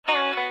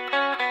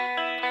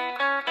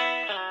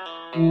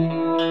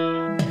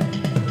You're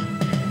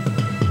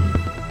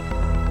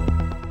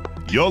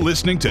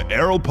listening to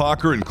Errol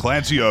Parker and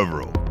Clancy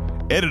Overall,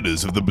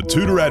 editors of the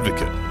Betoota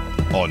Advocate,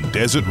 on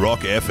Desert Rock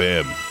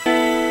FM.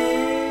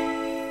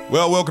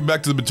 Well, welcome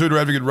back to the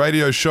Betoota Advocate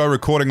radio show,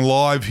 recording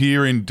live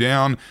here in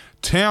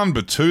downtown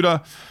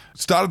Betoota.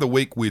 Started the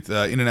week with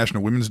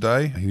International Women's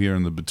Day here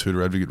on the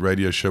Betoota Advocate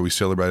radio show. We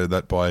celebrated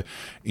that by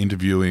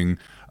interviewing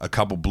a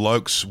couple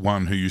blokes,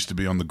 one who used to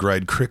be on the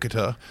Grade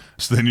Cricketer.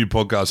 It's their new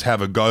podcast, Have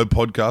a Go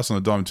podcast on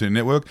the Diamond 10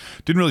 Network.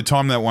 Didn't really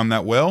time that one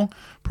that well.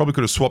 Probably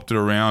could have swapped it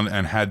around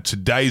and had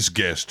today's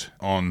guest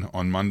on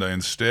Monday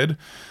instead.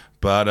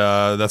 But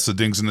that's the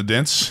dings and the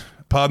dents.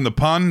 Pardon the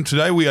pun.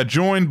 Today we are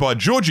joined by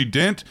Georgie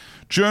Dent,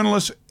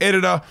 journalist,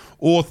 editor,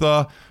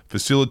 author,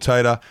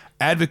 facilitator,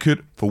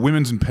 advocate for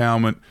women's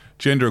empowerment,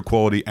 gender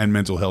equality and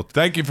mental health.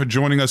 Thank you for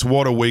joining us.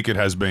 What a week it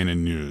has been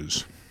in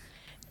news.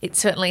 It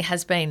certainly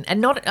has been.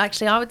 And not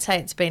actually, I would say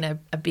it's been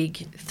a big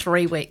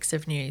 3 weeks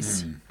of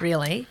news,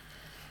 really.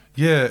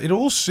 Yeah, it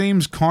all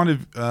seems kind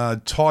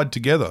of tied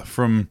together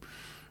from,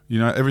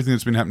 everything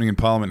that's been happening in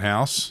Parliament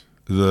House,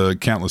 the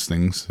countless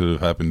things that have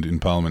happened in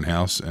Parliament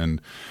House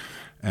and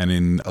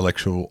in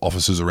electoral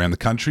offices around the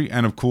country,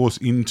 and of course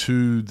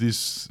into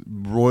this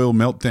royal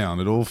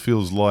meltdown. It all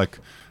feels like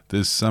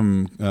there's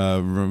some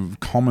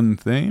common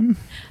theme.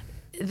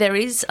 There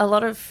is a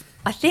lot of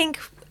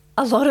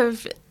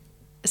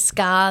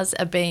scars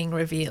are being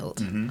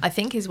revealed, I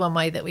think is one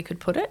way that we could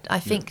put it. I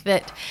think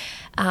that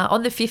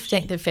on the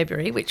 15th of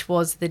February, which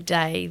was the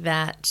day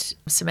that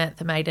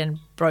Samantha Maiden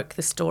broke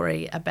the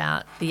story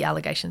about the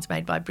allegations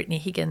made by Brittany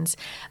Higgins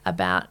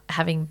about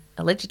having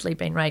allegedly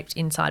been raped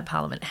inside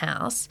Parliament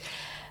House,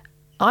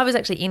 I was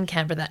actually in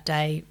Canberra that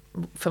day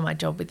for my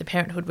job with the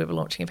Parenthood. We were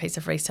launching a piece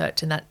of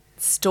research and that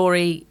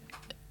story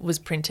was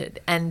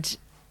printed, and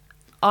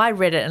I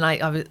read it and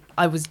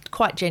I was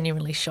quite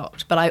genuinely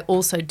shocked, but I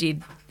also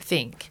did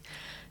think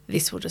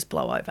this will just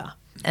blow over.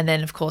 And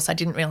then, of course, I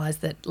didn't realise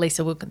that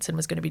Lisa Wilkinson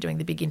was going to be doing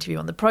the big interview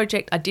on the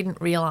project. I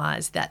didn't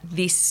realise that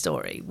this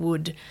story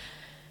would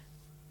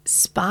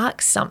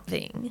spark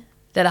something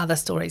that other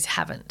stories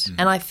haven't.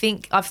 And I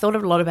think I've thought a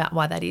lot about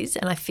why that is,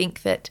 and I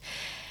think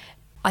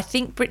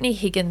Brittany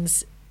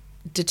Higgins'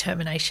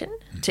 determination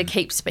to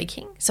keep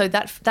speaking. So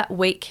that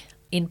week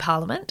in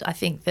Parliament, I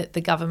think that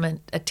the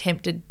government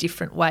attempted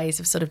different ways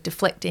of sort of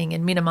deflecting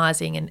and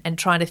minimising and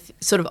trying to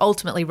sort of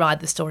ultimately ride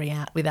the story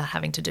out without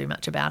having to do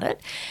much about it.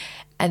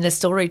 And the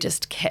story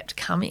just kept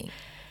coming.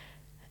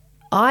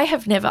 I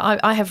have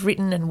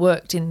written and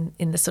worked in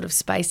the sort of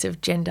space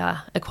of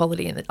gender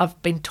equality, and I've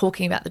been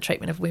talking about the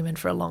treatment of women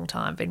for a long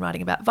time, been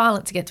writing about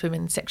violence against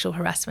women, sexual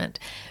harassment,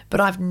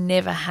 but I've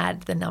never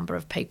had the number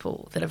of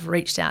people that have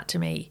reached out to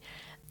me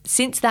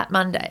since that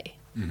Monday.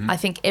 I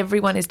think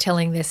everyone is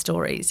telling their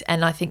stories,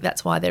 and I think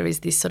that's why there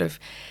is this sort of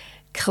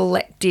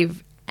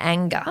collective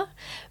anger.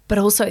 But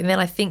also, and then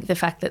I think the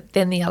fact that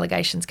then the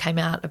allegations came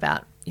out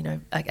about,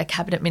 a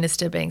cabinet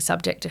minister being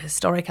subject to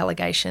historic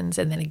allegations,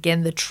 and then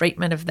again the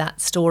treatment of that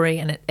story,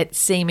 and it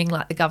seeming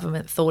like the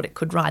government thought it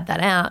could ride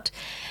that out,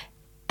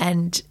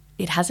 and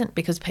it hasn't,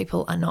 because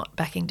people are not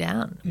backing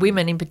down.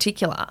 Women in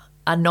particular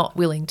are not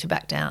willing to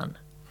back down.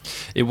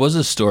 It was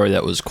a story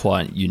that was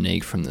quite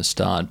unique from the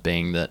start,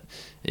 being that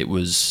it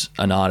was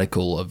an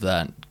article of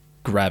that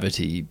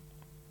gravity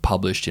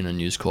published in a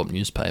News Corp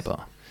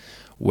newspaper,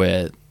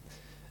 where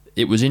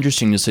it was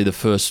interesting to see the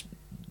first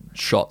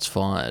shots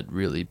fired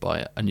really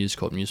by a News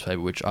Corp newspaper,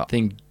 which I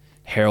think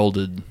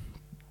heralded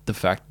the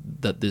fact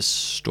that this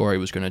story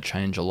was going to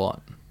change a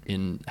lot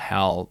in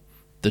how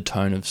the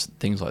tone of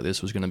things like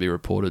this was going to be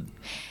reported.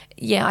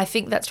 Yeah, I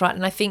think that's right.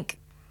 And I think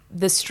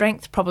the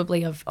strength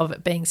probably of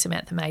it being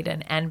Samantha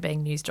Maiden and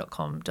being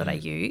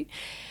news.com.au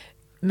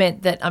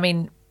meant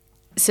that,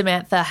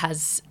 Samantha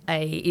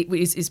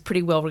is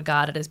pretty well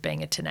regarded as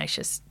being a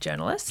tenacious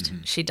journalist.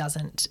 She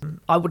doesn't,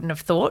 I wouldn't have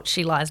thought,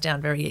 she lies down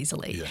very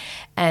easily. Yeah.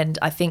 And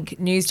I think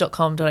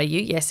news.com.au,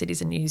 yes, it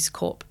is a News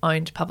Corp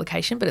owned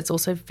publication, but it's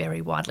also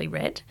very widely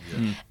read.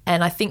 Yeah.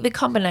 And I think the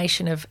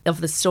combination of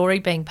the story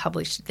being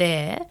published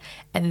there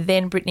and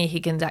then Brittany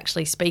Higgins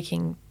actually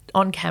speaking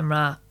on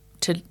camera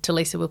to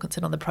Lisa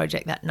Wilkinson on the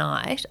project that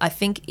night, I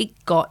think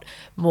it got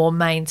more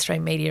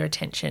mainstream media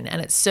attention.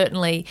 And it's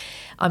certainly,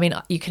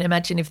 you can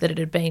imagine if that it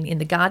had been in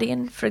The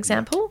Guardian, for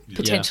example,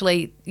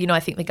 potentially, I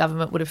think the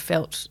government would have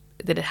felt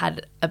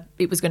that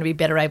it was going to be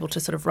better able to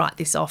sort of write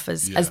this off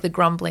as the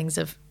grumblings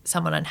of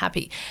someone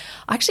unhappy.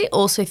 I actually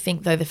also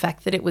think, though, the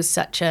fact that it was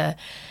such a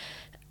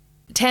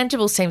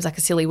tangible seems like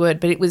a silly word,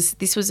 but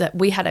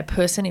we had a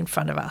person in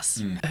front of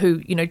us who,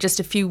 just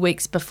a few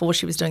weeks before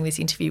she was doing this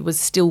interview was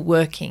still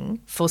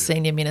working for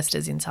senior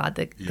ministers inside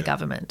the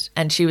government,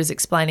 and she was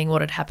explaining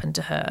what had happened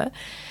to her.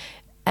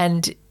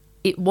 And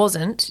it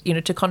wasn't,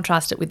 to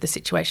contrast it with the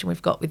situation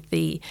we've got with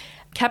the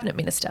cabinet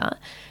minister,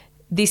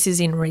 this is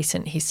in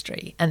recent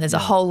history, and there's a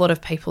whole lot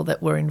of people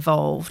that were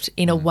involved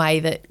in a way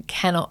that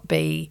cannot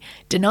be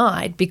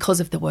denied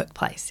because of the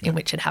workplace in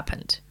which it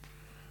happened.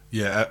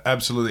 Yeah,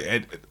 absolutely.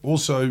 And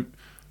also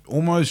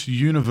almost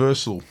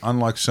universal,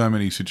 unlike so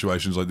many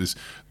situations like this.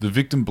 The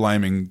victim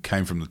blaming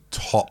came from the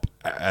top,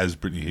 as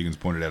Brittany Higgins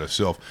pointed out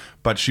herself,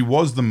 but she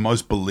was the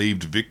most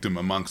believed victim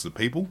amongst the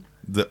people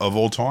of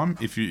all time.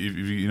 If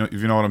you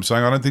know what I'm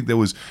saying, I don't think there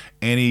was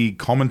any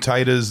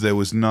commentators. There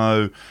was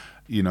no,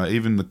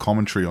 even the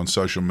commentary on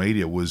social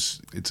media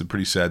it's a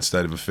pretty sad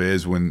state of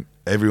affairs when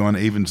everyone,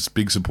 even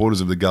big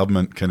supporters of the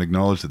government, can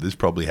acknowledge that this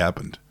probably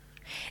happened.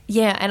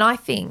 Yeah, and I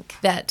think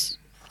that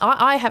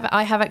I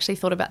have actually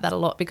thought about that a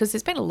lot, because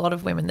there's been a lot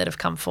of women that have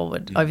come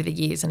forward over the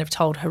years and have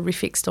told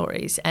horrific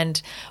stories.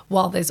 And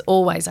while there's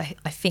always, I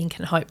think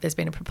and hope, there's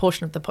been a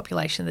proportion of the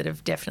population that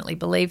have definitely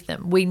believed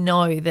them, we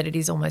know that it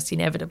is almost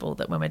inevitable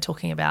that when we're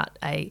talking about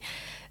an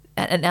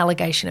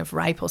allegation of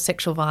rape or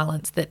sexual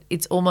violence, that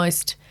it's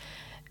almost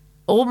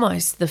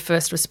the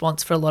first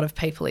response for a lot of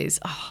people is,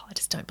 I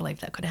just don't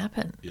believe that could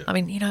happen. Yeah. I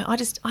mean,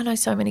 I know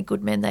so many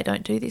good men, they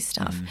don't do this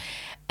stuff.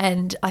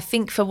 And I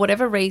think for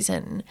whatever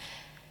reason,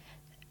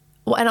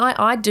 and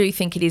I do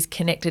think it is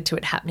connected to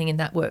it happening in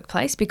that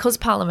workplace, because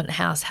Parliament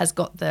House has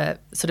got the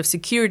sort of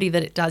security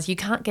that it does. You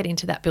can't get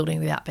into that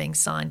building without being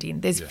signed in.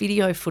 There's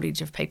video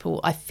footage of people.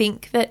 I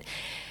think that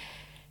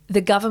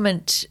the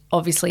government,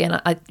 obviously, and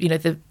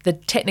the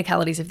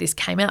technicalities of this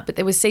came out, but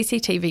there was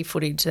CCTV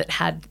footage that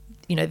had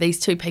these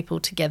two people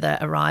together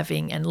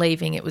arriving and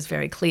leaving. It was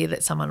very clear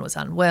that someone was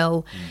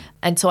unwell.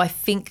 And so I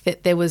think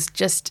that there was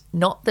just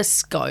not the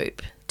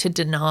scope to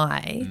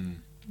deny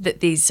that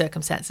these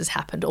circumstances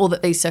happened, or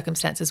that these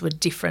circumstances were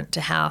different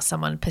to how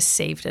someone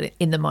perceived it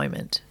in the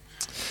moment.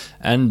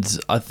 And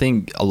I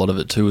think a lot of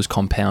it too was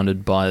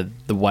compounded by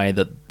the way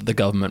that the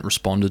government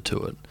responded to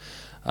it.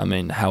 I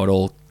mean, how it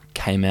all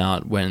came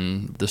out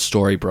when the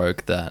story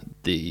broke that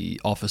the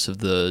Office of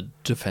the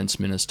Defence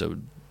Minister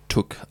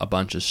took a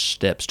bunch of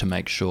steps to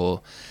make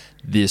sure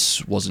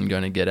this wasn't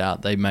going to get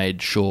out. They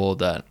made sure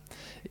that,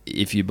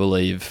 if you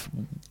believe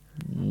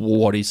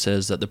what he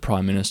says, that the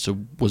Prime Minister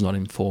was not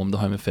informed, the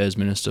Home Affairs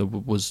Minister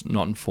was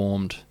not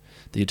informed,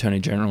 the Attorney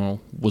General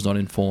was not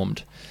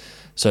informed.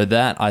 So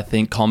that, I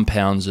think,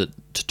 compounds it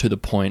to the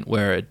point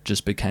where it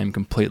just became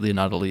completely and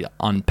utterly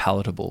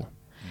unpalatable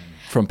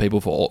from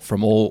people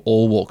from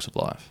all walks of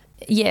life.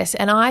 Yes,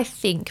 and I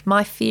think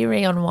my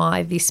theory on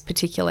why this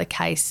particular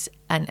case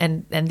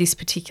and this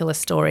particular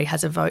story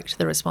has evoked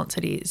the response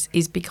it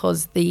is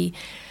because the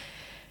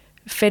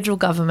federal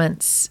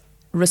government's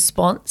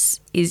response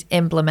is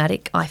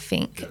emblematic, I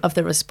think, of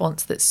the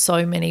response that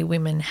so many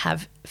women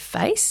have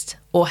faced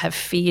or have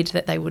feared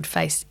that they would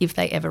face if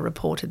they ever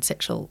reported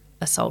sexual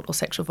assault or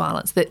sexual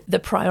violence. That the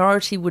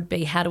priority would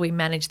be, how do we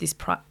manage this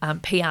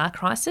PR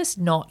crisis,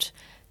 not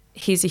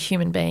here's a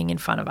human being in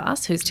front of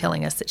us who's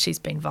telling us that she's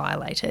been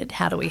violated.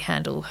 How do we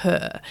handle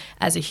her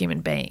as a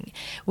human being?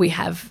 We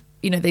have,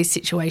 these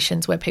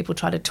situations where people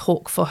try to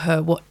talk for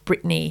her what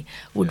Brittany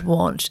would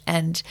want,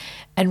 and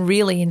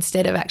really,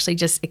 instead of actually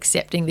just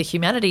accepting the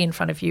humanity in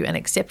front of you and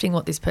accepting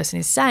what this person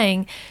is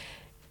saying,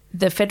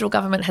 the federal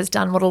government has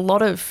done what a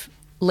lot of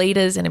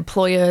leaders and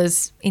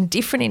employers in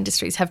different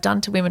industries have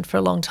done to women for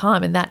a long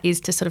time, and that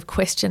is to sort of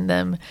question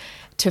them,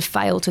 to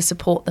fail to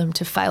support them,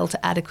 to fail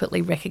to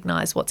adequately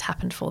recognise what's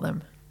happened for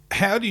them.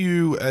 How do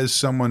you, as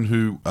someone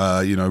who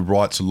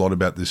writes a lot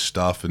about this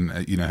stuff and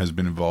has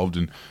been involved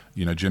in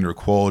gender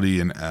equality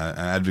and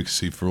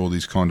advocacy for all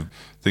these kind of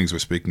things we're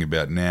speaking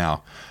about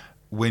now,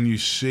 when you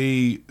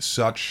see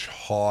such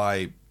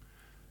high-powered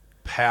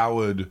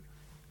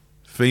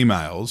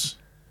females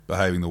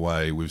behaving the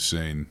way we've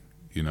seen,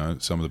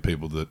 some of the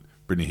people that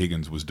Brittany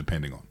Higgins was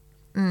depending on?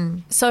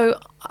 So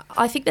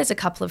I think there's a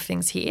couple of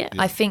things here.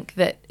 Yeah. I think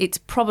that it's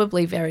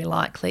probably very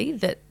likely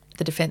that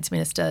the Defence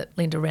Minister,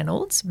 Linda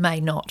Reynolds, may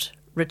not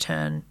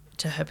return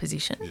to her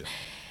position. Yeah.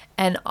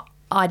 And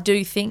I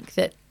do think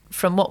that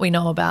from what we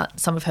know about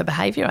some of her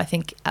behaviour, I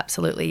think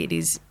absolutely it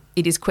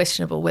is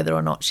questionable whether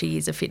or not she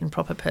is a fit and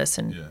proper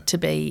person to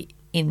be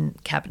in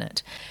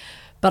Cabinet.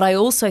 But I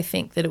also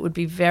think that it would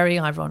be very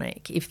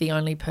ironic if the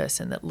only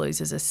person that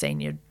loses a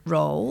senior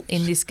role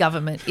in this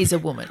government is a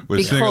woman.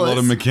 We're seeing a lot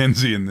of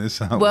Mackenzie in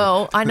this, aren't we?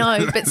 Well, I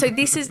know, but so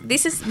this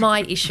is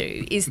my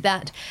issue, is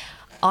that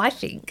I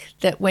think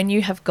that when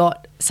you have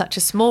got such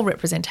a small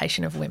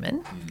representation of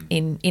women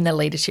in a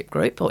leadership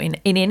group or in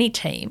any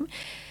team,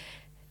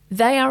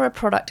 they are a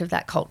product of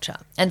that culture.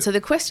 And so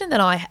the question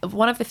that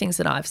one of the things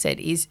that I've said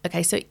is,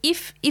 okay, so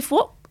if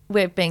what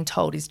we're being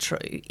told is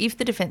true, if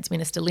the Defence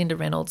Minister, Linda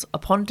Reynolds,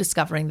 upon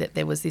discovering that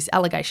there was this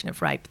allegation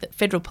of rape, that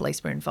federal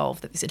police were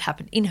involved, that this had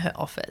happened in her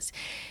office,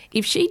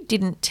 if she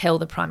didn't tell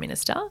the Prime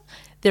Minister,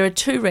 there are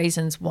two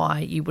reasons why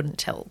you wouldn't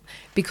tell.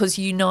 Because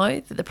you know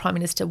that the Prime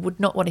Minister would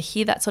not want to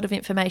hear that sort of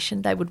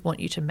information. They would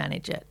want you to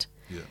manage it.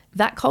 Yeah.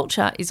 That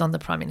culture is on the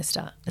Prime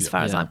Minister, as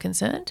far as I'm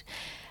concerned.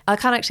 I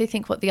can't actually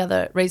think what the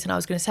other reason I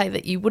was going to say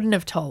that you wouldn't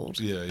have told.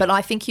 But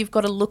I think you've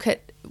got to look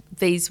at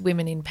these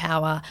women in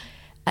power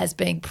as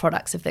being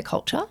products of their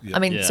culture. I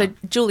mean, so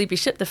Julie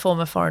Bishop, the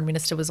former Foreign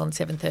Minister, was on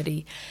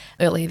 7:30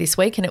 earlier this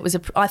week, and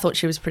I thought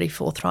she was pretty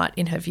forthright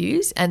in her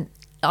views, and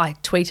I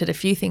tweeted a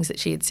few things that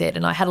she had said,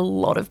 and I had a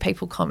lot of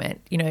people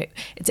comment,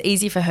 it's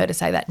easy for her to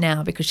say that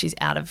now because she's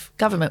out of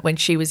government. When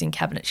she was in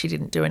cabinet, she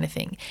didn't do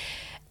anything.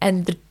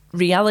 And the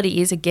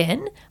reality is,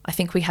 again, I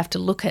think we have to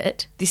look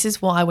at, this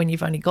is why when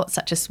you've only got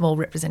such a small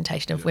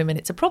representation of women,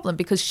 it's a problem,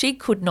 because she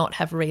could not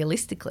have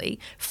realistically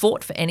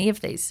fought for any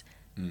of these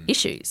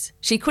issues.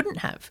 She couldn't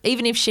have,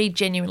 even if she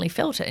genuinely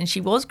felt it. And she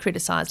was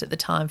criticised at the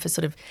time for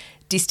sort of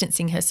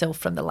distancing herself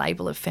from the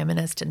label of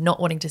feminist and not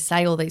wanting to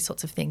say all these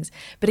sorts of things.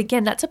 But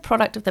again, that's a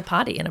product of the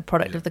party and a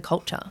product of the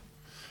culture.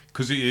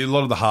 Because a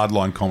lot of the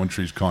hardline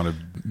commentary is kind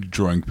of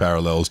drawing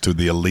parallels to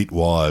the elite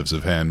wives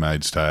of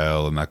Handmaid's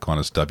Tale and that kind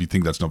of stuff. You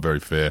think that's not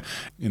very fair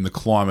in the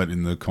climate,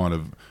 in the kind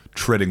of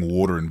treading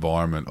water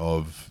environment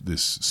of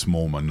this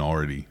small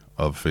minority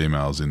of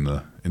females in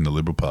the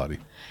Liberal Party,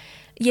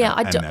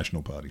 and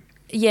National Party.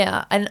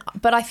 Yeah,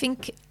 but I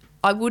think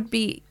I would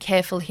be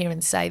careful here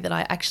and say that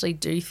I actually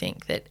do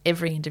think that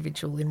every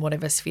individual in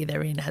whatever sphere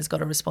they're in has got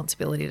a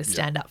responsibility to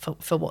stand up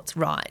for what's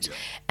right. Yeah.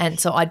 And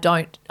so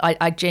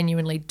I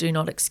genuinely do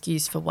not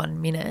excuse for 1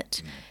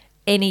 minute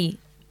any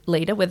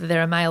leader, whether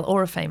they're a male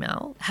or a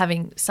female,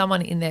 having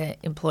someone in their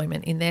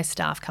employment, in their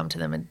staff, come to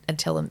them and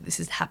tell them this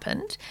has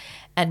happened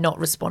and not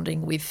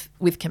responding with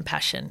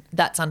compassion.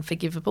 That's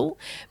unforgivable.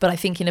 But I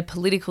think in a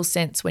political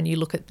sense, when you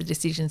look at the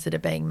decisions that are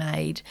being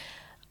made,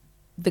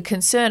 the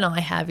concern I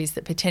have is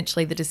that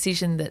potentially the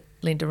decision that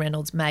Linda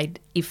Reynolds made,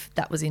 if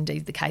that was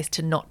indeed the case,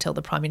 to not tell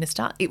the Prime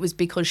Minister, it was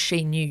because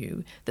she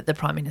knew that the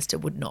Prime Minister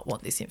would not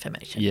want this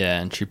information.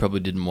 Yeah, and she probably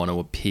didn't want to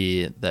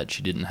appear that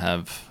she didn't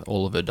have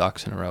all of her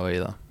ducks in a row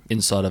either,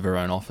 inside of her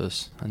own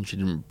office. And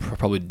she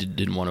probably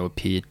didn't want to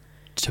appear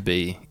to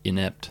be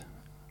inept,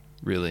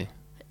 really.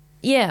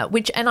 Yeah,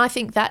 and I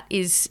think that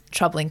is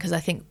troubling, because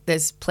I think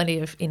there's plenty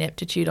of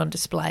ineptitude on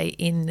display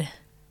in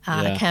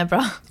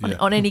Canberra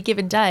on any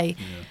given day.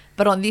 Yeah.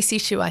 But on this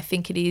issue, I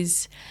think it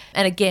is,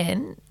 and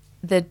again,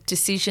 the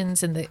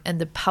decisions and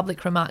the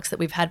public remarks that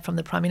we've had from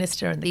the Prime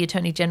Minister and the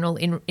Attorney General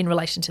in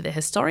relation to the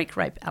historic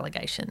rape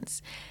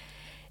allegations,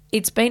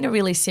 it's been a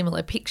really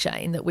similar picture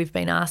in that we've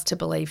been asked to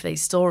believe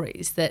these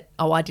stories that,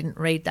 I didn't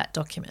read that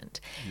document.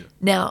 Yeah.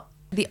 Now,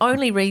 the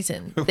only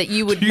reason that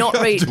you would not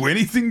read... Do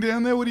anything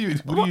down there? What are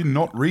you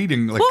not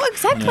reading? Well,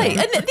 exactly.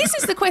 Yeah. And this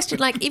is the question.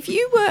 Like, if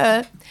you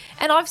were...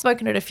 And I've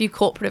spoken at a few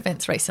corporate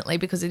events recently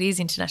because it is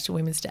International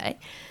Women's Day,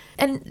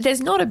 and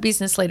there's not a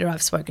business leader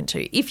I've spoken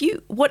to. If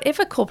you...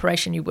 Whatever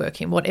corporation you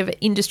work in, whatever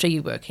industry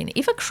you work in,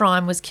 if a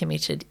crime was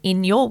committed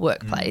in your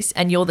workplace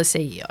and you're the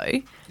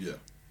CEO... Yeah.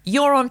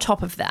 You're on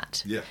top of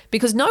that. Yeah.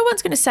 Because no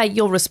one's going to say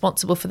you're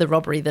responsible for the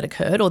robbery that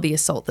occurred or the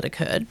assault that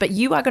occurred, but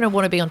you are going to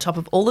want to be on top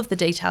of all of the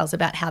details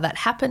about how that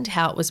happened,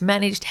 how it was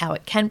managed, how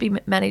it can be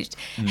managed,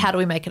 how do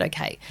we make it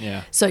okay.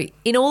 Yeah. So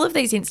in all of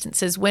these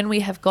instances, when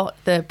we have got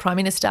the Prime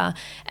Minister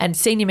and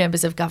senior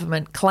members of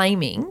government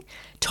claiming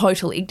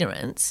total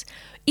ignorance,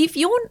 if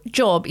your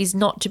job is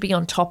not to be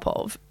on top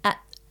of, at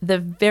the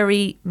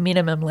very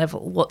minimum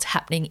level, what's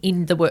happening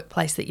in the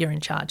workplace that you're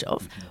in charge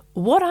of,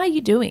 what are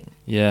you doing?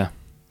 Yeah.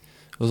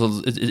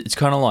 It's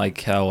kind of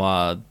like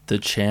how the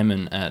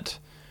chairman at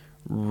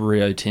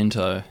Rio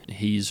Tinto,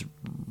 he's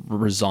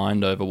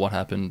resigned over what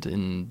happened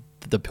in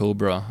the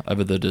Pilbara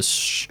over the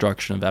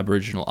destruction of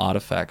Aboriginal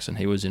artefacts, and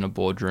he was in a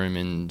boardroom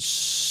in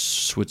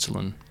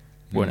Switzerland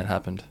when it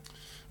happened.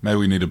 Maybe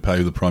we need to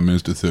pay the Prime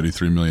Minister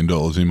 $33 million.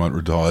 He might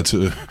retire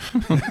too.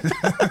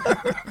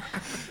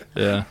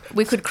 Yeah,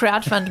 we could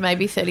crowdfund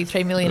maybe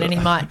 $33 million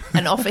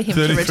and offer him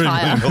to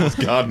retire. $33 million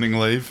gardening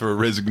leave for a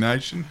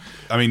resignation.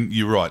 I mean,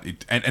 you're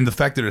right. And the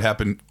fact that it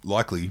happened,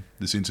 likely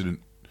this incident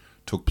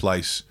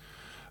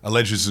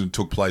alleged incident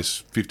took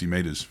place 50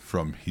 metres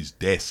from his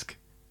desk,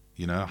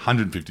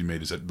 150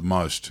 metres at the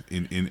most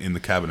in the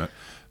cabinet.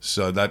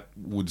 So that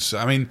would say,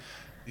 I mean,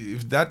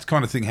 if that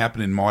kind of thing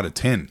happened in Mitre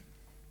 10,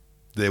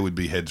 there would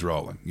be heads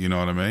rolling. You know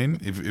what I mean?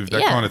 If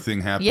that kind of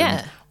thing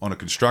happened on a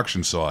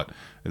construction site,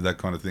 if that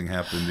kind of thing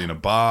happened in a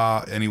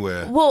bar,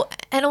 anywhere. Well,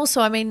 and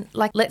also, I mean,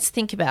 let's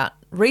think about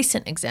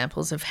recent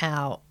examples of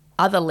how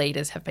other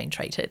leaders have been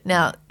treated.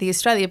 Now, the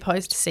Australia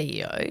Post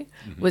CEO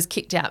was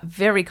kicked out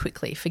very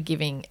quickly for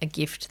giving a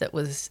gift that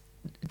was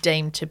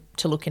deemed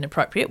to look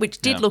inappropriate, which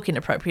did look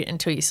inappropriate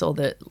until you saw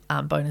the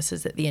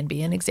bonuses that the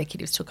NBN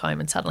executives took home,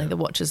 and suddenly the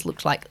watches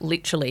looked like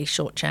literally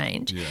short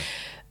change. Yeah.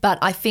 But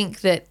I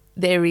think that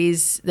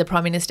the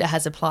Prime Minister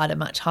has applied a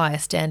much higher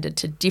standard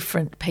to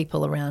different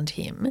people around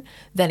him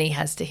than he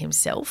has to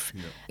himself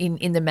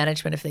in the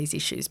management of these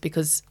issues,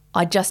 because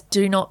I just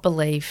do not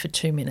believe for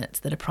 2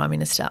 minutes that a Prime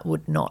Minister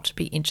would not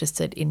be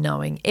interested in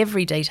knowing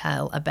every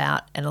detail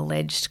about an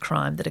alleged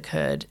crime that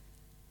occurred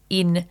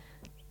in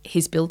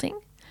his building,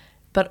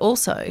 but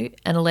also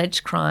an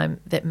alleged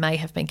crime that may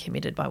have been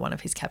committed by one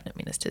of his cabinet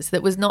ministers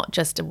that was not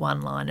just a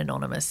one-line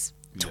anonymous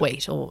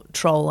tweet or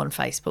troll on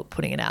Facebook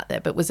putting it out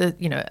there, but was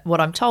what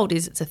I'm told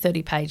is it's a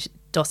 30-page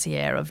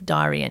dossier of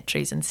diary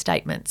entries and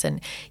statements, and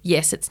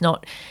yes, it's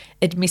not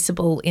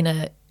admissible in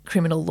a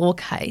criminal law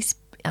case.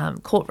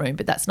 courtroom,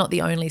 but that's not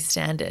the only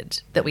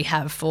standard that we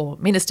have for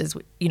ministers.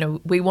 You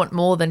know, we want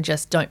more than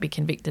just don't be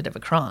convicted of a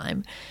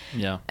crime.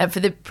 Yeah. And for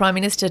the Prime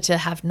Minister to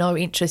have no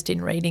interest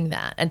in reading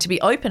that and to be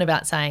open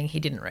about saying he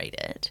didn't read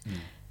it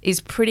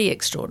is pretty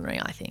extraordinary,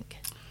 I think.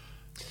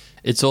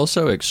 It's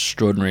also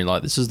extraordinary,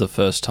 like this is the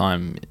first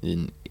time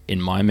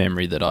in my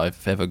memory that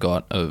I've ever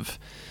got of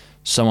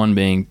someone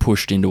being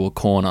pushed into a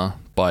corner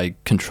by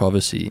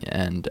controversy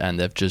and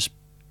they've just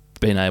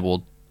been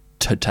able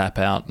to tap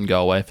out and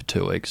go away for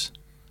 2 weeks.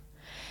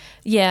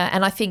 Yeah,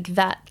 and I think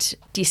that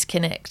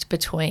disconnect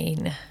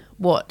between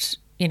what,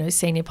 you know,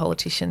 senior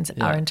politicians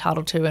are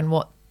entitled to and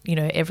what, you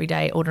know,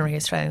 everyday ordinary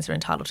Australians are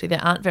entitled to.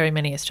 There aren't very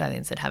many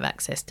Australians that have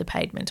access to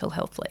paid mental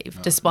health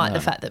leave, despite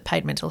the fact that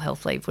paid mental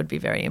health leave would be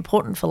very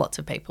important for lots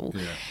of people.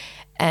 Yeah.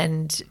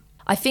 And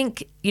I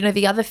think, you know,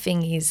 the other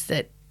thing is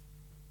that,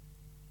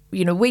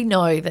 you know, we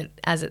know that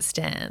as it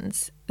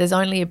stands, there's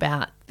only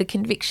about the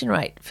conviction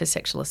rate for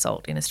sexual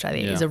assault in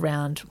Australia is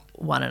around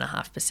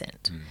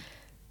 1.5%.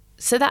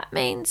 So that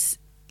means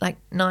like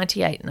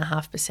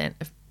 98.5%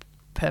 of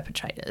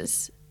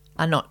perpetrators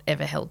are not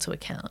ever held to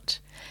account.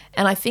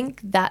 And I think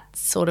that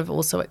sort of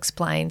also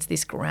explains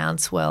this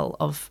groundswell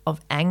of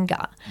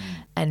anger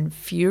and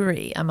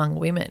fury among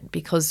women,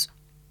 because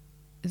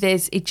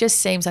it just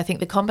seems, I think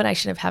the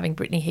combination of having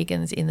Brittany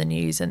Higgins in the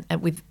news and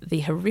with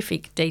the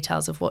horrific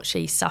details of what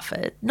she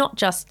suffered, not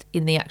just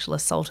in the actual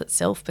assault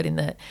itself, but in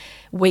the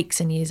weeks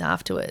and years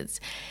afterwards,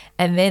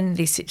 and then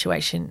this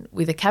situation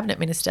with a cabinet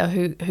minister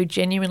who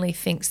genuinely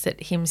thinks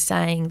that him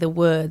saying the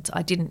words,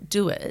 "I didn't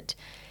do it,"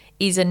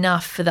 is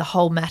enough for the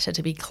whole matter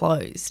to be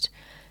closed.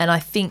 And I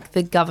think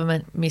the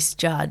government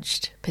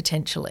misjudged,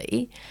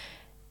 potentially,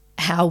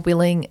 how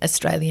willing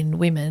Australian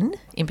women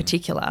in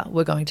particular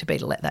were going to be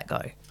to let that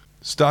go.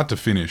 Start to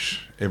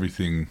finish,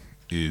 everything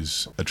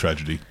is a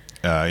tragedy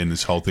in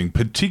this whole thing,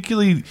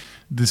 particularly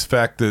this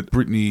fact that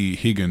Brittany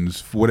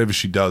Higgins, whatever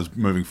she does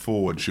moving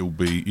forward, she'll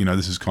be, you know,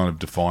 this has kind of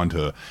defined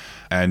her.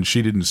 And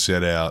she didn't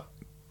set out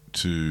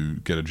to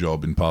get a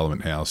job in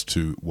Parliament House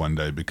to one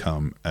day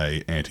become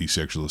a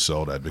anti-sexual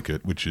assault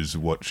advocate, which is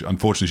what,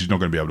 unfortunately, she's not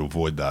going to be able to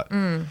avoid that.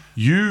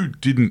 You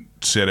didn't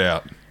set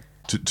out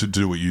to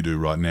do what you do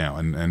right now.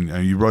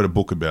 And you wrote a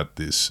book about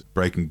this,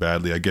 Breaking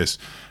Badly, I guess,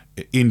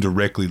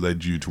 indirectly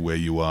led you to where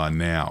you are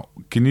now.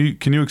 Can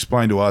you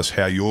explain to us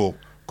how your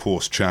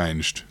course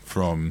changed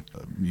from,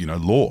 you know,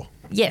 law?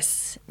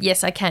 Yes,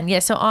 I can. Yeah,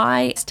 so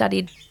I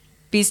studied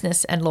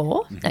business and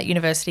law at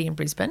university in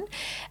Brisbane,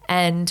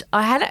 and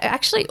I had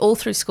actually all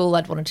through school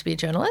I'd wanted to be a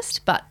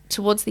journalist, but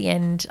towards the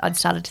end I'd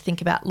started to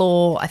think about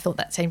law. I thought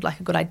that seemed like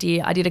a good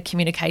idea. I did a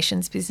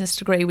communications business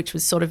degree, which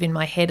was sort of in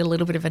my head a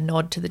little bit of a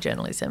nod to the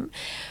journalism.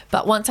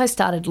 But once I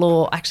started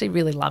law, I actually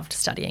really loved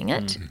studying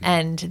it,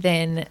 and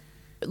then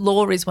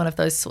law is one of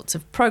those sorts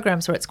of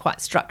programs where it's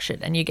quite structured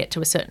and you get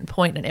to a certain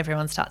point and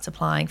everyone starts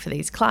applying for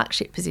these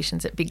clerkship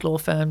positions at big law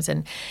firms,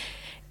 and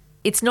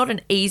it's not an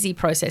easy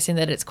process in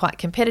that it's quite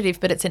competitive,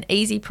 but it's an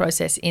easy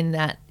process in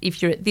that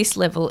if you're at this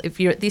level, if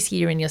you're at this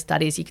year in your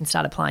studies, you can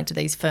start applying to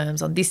these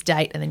firms on this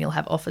date and then you'll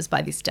have offers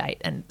by this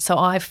date. And so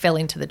I fell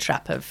into the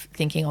trap of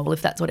thinking, oh, well,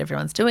 if that's what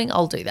everyone's doing,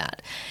 I'll do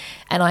that.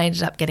 And I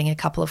ended up getting a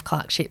couple of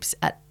clerkships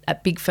at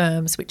big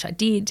firms, which I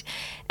did.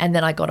 And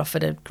then I got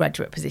offered a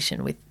graduate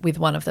position with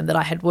one of them that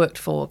I had worked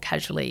for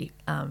casually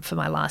for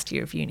my last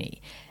year of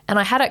uni. And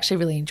I had actually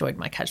really enjoyed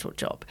my casual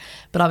job,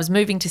 but I was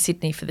moving to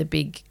Sydney for the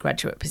big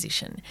graduate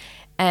position.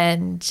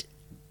 And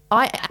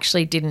I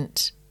actually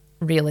didn't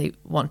really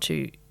want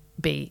to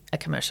be a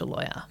commercial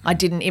lawyer. I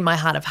didn't, in my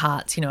heart of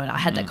hearts, you know, I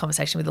had that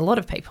conversation with a lot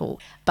of people,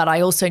 but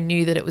I also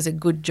knew that it was a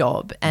good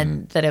job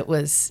and that it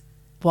was,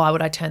 why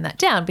would I turn that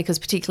down? Because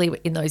particularly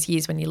in those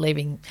years when you're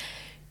leaving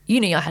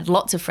uni, I had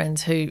lots of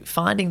friends who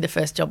finding the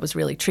first job was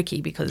really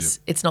tricky because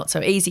it's not so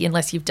easy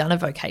unless you've done a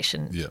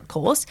vocation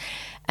course.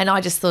 And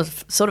I just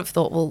sort of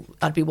thought, well,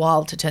 I'd be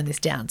wild to turn this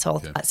down. So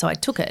I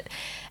took it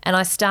and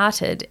I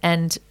started.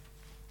 And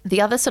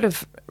the other sort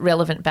of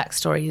relevant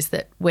backstory is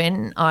that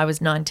when I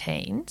was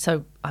 19,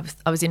 so I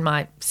was in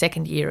my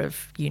second year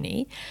of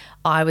uni,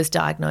 I was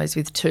diagnosed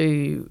with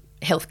 2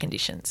 health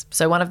conditions.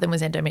 So one of them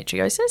was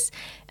endometriosis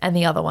and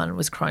the other one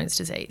was Crohn's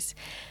disease.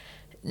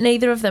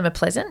 Neither of them are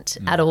pleasant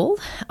at all.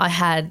 I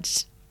had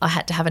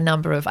to have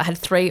I had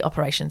 3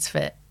 operations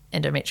for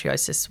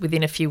endometriosis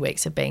within a few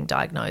weeks of being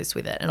diagnosed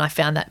with it. And I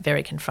found that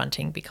very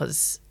confronting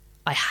because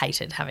I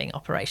hated having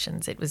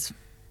operations.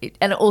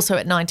 And also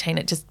at 19,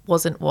 it just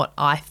wasn't what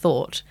I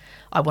thought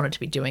I wanted to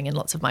be doing, and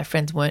lots of my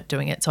friends weren't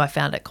doing it, so I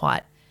found it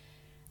quite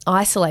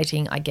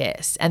isolating, I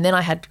guess. And then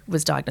I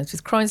was diagnosed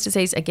with Crohn's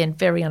disease, again,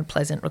 very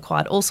unpleasant,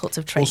 required all sorts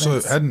of treatments.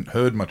 Also, hadn't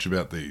heard much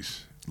about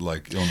these,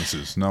 like,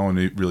 illnesses. No one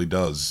really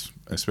does,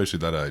 especially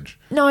at that age.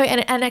 No,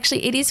 and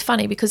actually it is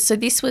funny because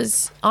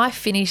I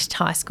finished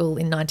high school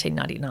in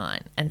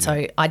 1999, and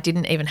so I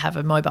didn't even have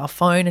a mobile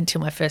phone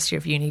until my first year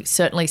of uni.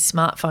 Certainly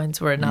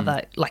smartphones were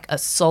another, like a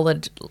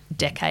solid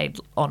decade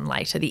on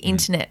later. The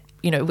internet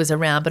was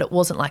around, but it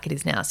wasn't like it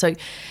is now. So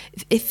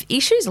if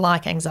issues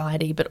like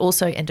anxiety, but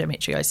also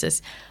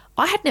endometriosis,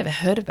 I had never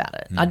heard about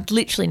it. I'd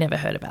literally never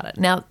heard about it.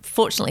 Now,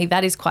 fortunately,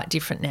 that is quite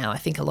different now. I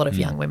think a lot of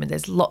young women,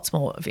 there's lots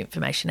more of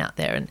information out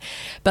there.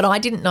 But I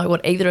didn't know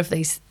what either of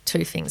these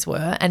two things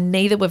were, and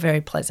neither were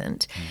very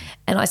pleasant.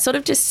 And I sort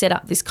of just set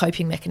up this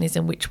coping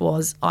mechanism, which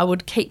was I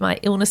would keep my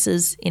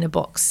illnesses in a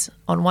box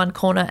on one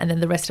corner, and then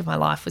the rest of my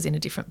life was in a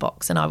different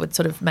box, and I would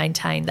sort of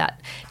maintain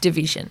that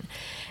division.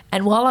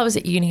 And while I was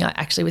at uni, I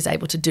actually was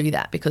able to do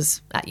that,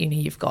 because at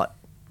uni you've got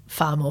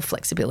far more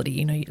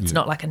flexibility. It's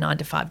not like a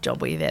 9-to-5 job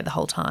where you're there the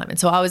whole time. And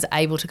so I was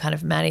able to kind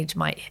of manage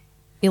my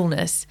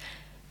illness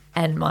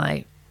and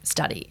my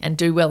study and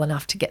do well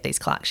enough to get these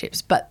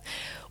clerkships. But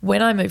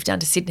when I moved down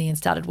to Sydney and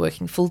started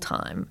working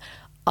full-time,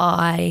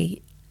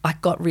 I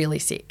got really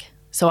sick.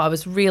 So I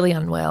was really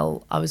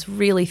unwell. I was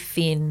really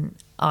thin.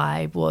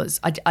 I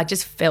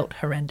just felt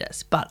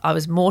horrendous, but I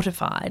was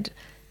mortified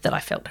that I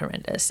felt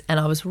horrendous, and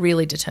I was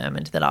really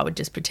determined that I would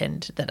just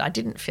pretend that I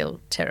didn't feel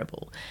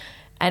terrible.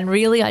 And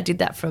really, I did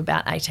that for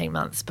about 18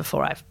 months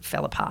before I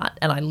fell apart,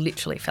 and I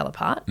literally fell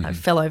apart. I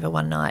fell over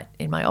one night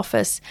in my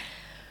office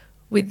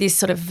with this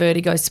sort of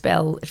vertigo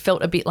spell. It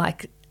felt a bit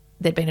like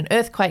there'd been an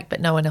earthquake, but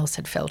no one else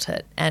had felt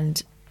it.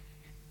 And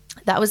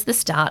that was the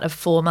start of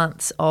 4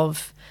 months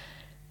of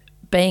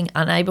being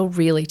unable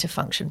really to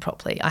function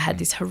properly. I had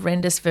this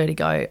horrendous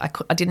vertigo.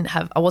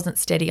 I wasn't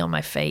steady on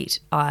my feet.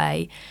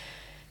 I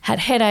had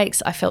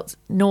headaches. I felt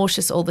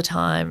nauseous all the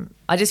time.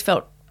 I just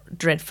felt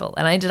dreadful.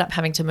 And I ended up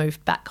having to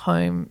move back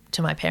home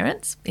to my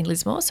parents in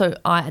Lismore. So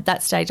at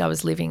that stage I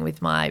was living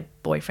with my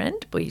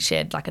boyfriend. We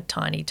shared like a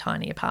tiny,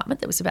 tiny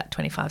apartment that was about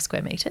 25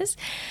 square metres.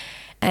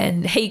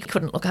 And he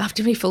couldn't look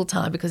after me full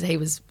time because he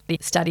was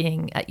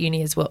studying at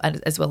uni as well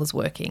as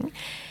working.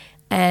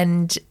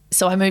 And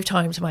so I moved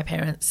home to my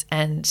parents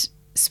and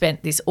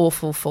spent this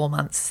awful 4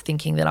 months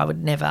thinking that I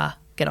would never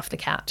get off the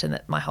couch and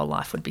that my whole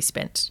life would be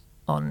spent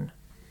on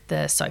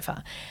the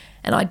sofa.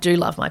 And I do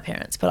love my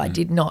parents, but I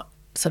did not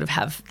sort of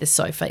have the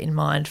sofa in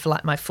mind for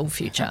like my full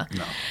future.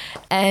 No.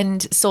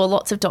 And saw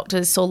lots of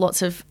doctors, saw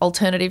lots of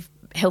alternative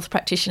health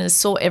practitioners,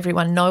 saw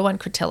everyone. No one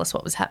could tell us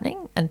what was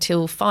happening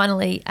until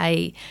finally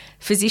a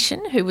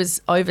physician who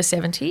was over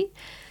 70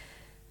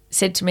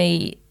 said to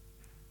me,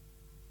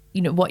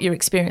 what you're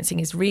experiencing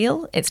is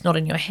real. It's not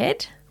in your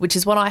head, which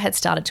is what I had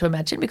started to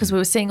imagine, because we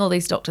were seeing all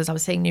these doctors. I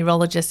was seeing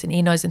neurologists and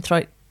ear, nose and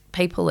throat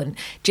people and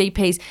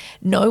GPs.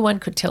 No one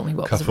could tell me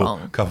what was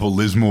wrong. Couple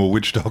Lismore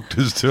witch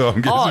doctors too.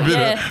 I'm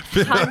guessing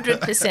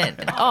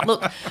 100%. Oh,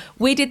 look,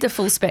 we did the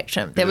full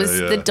spectrum. There was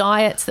the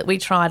diets that we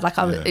tried. Like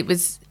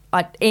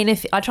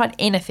I tried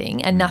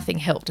anything and nothing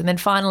helped. And then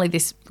finally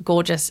this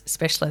gorgeous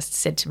specialist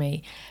said to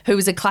me, who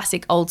was a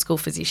classic old school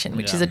physician,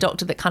 which is a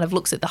doctor that kind of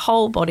looks at the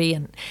whole body,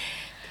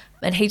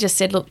 and he just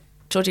said, look,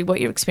 Georgie,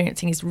 what you're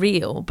experiencing is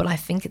real, but I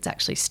think it's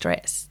actually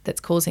stress that's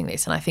causing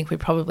this, and I think we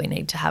probably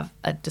need to have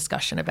a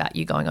discussion about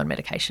you going on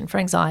medication for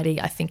anxiety.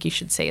 I think you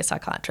should see a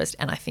psychiatrist,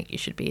 and I think you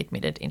should be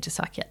admitted into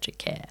psychiatric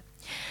care.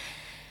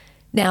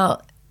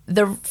 Now,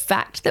 the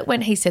fact that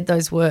when he said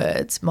those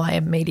words, my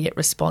immediate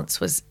response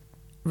was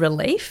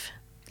relief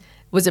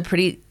was a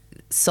pretty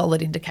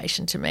solid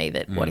indication to me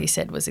that what he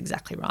said was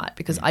exactly right,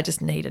 because I just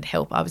needed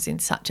help. I was in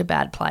such a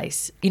bad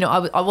place.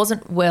 I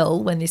wasn't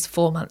well when this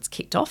 4 months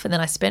kicked off, and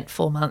then I spent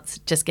 4 months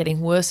just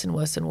getting worse and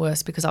worse and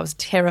worse because I was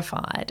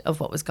terrified of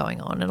what was going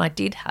on, and I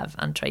did have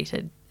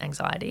untreated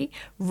anxiety,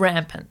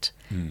 rampant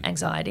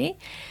anxiety.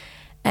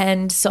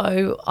 And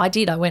so I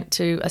went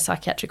to a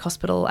psychiatric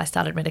hospital, I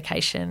started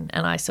medication,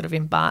 and I sort of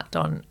embarked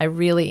on a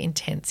really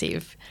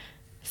intensive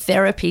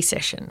therapy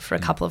session for a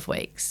couple of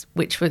weeks,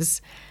 which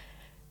was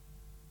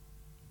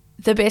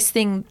the best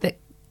thing that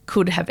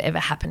could have ever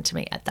happened to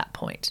me at that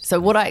point.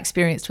 So what I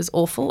experienced was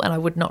awful, and I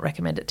would not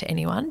recommend it to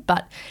anyone.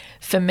 But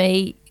for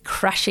me,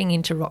 crashing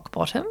into rock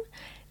bottom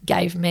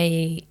gave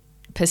me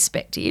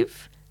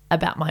perspective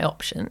about my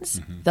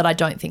options that I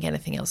don't think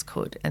anything else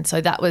could. And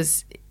so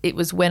it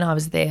was when I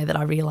was there that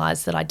I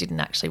realised that I didn't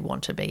actually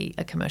want to be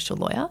a commercial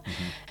lawyer.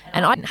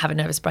 And I didn't have a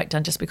nervous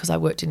breakdown just because I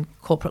worked in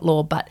corporate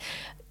law, but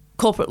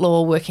corporate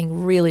law,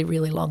 working really,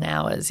 really long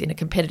hours in a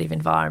competitive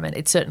environment,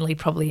 it certainly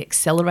probably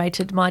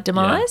accelerated my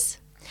demise.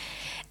 Yeah.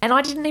 And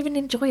I didn't even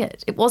enjoy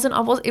it. It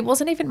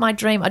wasn't even my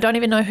dream. I don't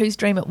even know whose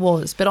dream it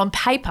was, but on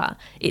paper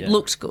it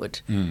looked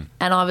good. And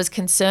I was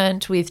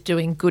concerned with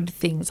doing good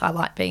things. I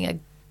like being a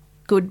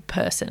good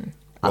person.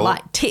 Well, I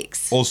like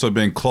ticks. Also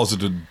being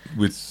closeted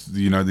with,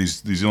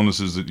 these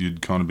illnesses that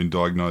you'd kind of been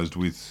diagnosed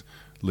with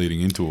leading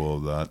into all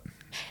of that.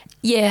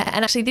 Yeah,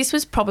 and actually this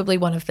was probably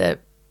one of the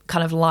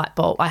kind of light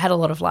bulb. I had a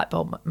lot of light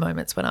bulb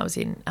moments when I was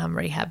in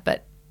rehab,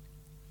 but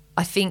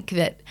I think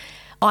that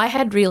I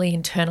had really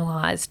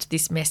internalised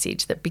this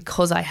message that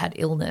because I had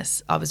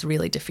illness, I was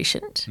really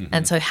deficient.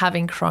 And so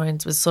having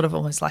Crohn's was sort of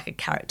almost like a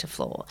character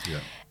flaw. Yeah.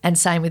 And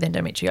same with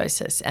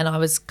endometriosis. And I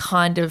was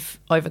kind of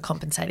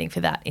overcompensating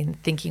for that in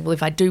thinking, well,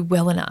 if I do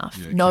well enough,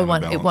 it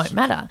won't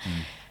matter.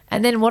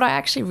 And then what I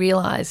actually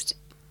realised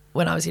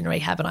when I was in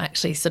rehab, and I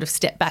actually sort of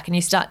stepped back and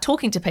you start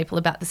talking to people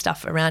about the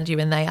stuff around you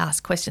and they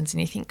ask questions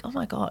and you think, oh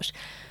my gosh,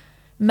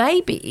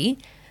 maybe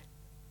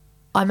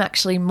I'm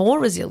actually more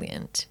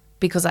resilient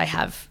because I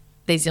have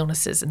these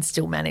illnesses and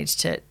still manage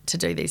to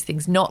do these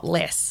things, not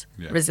less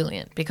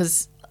resilient,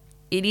 because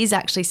it is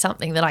actually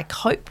something that I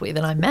cope with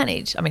and I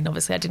manage. I mean,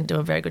 obviously I didn't do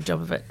a very good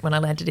job of it when I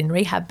landed in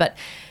rehab, but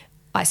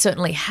I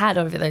certainly had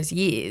over those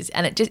years,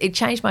 and it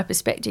changed my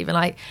perspective. And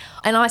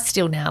I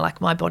still now, like,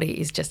 my body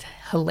is just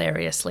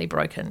hilariously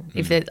broken.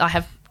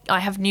 I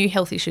have new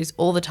health issues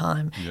all the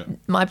time. Yeah.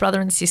 My brother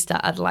and sister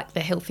are like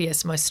the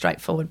healthiest, most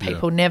straightforward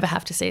people, never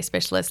have to see a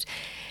specialist.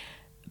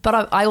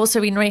 But I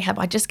also, in rehab,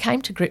 I just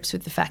came to grips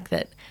with the fact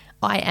that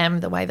I am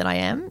the way that I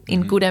am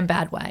in good and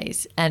bad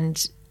ways.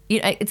 And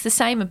it's the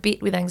same a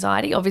bit with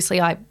anxiety.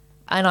 Obviously, I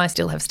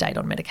still have stayed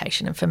on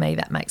medication, and for me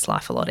that makes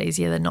life a lot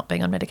easier than not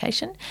being on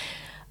medication.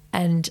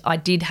 And I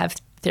did have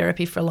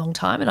therapy for a long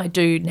time, and I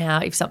do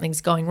now. If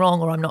something's going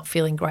wrong or I'm not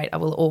feeling great, I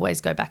will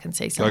always go back and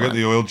see someone. I get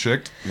the oil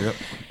checked. Yep.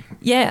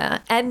 Yeah,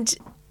 and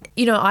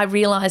I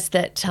realised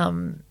that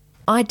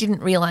I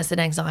didn't realise that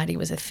anxiety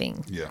was a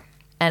thing. Yeah.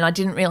 And I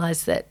didn't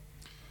realise that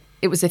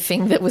it was a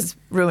thing that was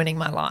ruining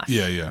my life.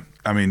 Yeah, yeah.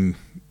 I mean,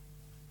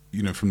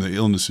 from the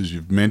illnesses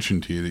you've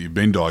mentioned here that you've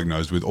been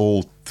diagnosed with,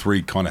 all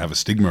three kind of have a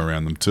stigma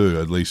around them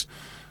too, at least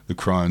the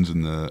Crohn's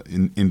and the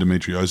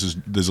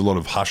endometriosis. There's a lot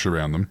of hush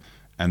around them.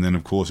 And then,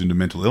 of course, into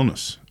mental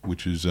illness,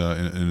 which is in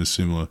a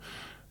similar,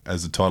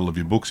 as the title of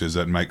your book says,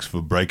 that makes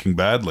for breaking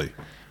badly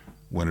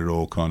when it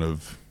all kind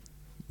of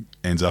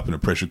ends up in a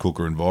pressure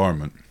cooker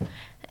environment.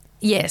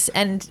 Yes,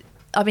 and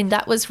I mean,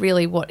 that was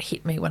really what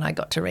hit me when I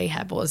got to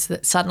rehab, was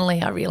that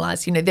suddenly I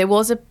realised, there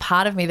was a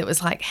part of me that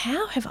was like,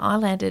 how have I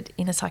landed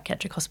in a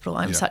psychiatric hospital?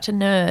 I'm such a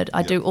nerd.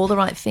 I do all the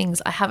right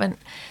things. I haven't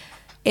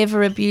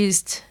ever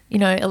abused,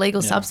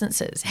 illegal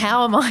substances.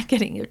 How am I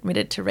getting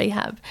admitted to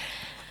rehab?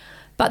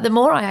 But the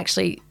more I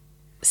actually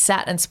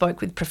sat and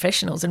spoke with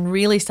professionals and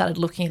really started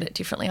looking at it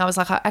differently, I was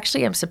like, I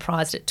actually am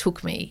surprised it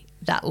took me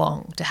that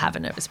long to have a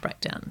nervous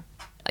breakdown.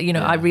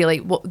 I really,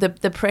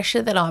 the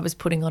pressure that I was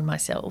putting on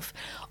myself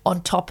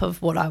on top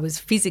of what I was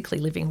physically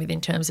living with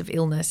in terms of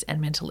illness and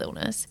mental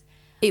illness,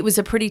 it was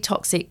a pretty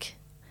toxic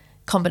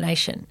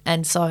combination.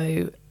 And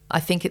so I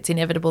think it's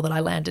inevitable that I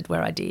landed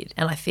where I did.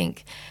 And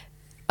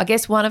I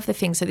guess one of the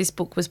things, so this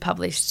book was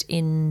published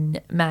in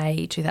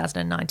May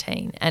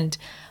 2019, and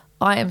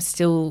I am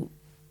still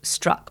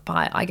struck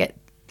by, I get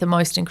the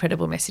most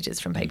incredible messages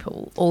from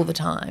people all the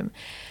time.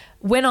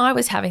 When I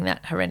was having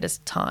that horrendous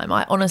time,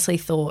 I honestly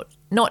thought,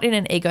 not in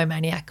an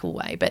egomaniacal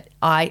way, but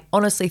I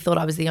honestly thought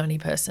I was the only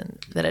person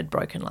that had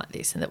broken like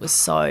this, and that was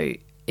so,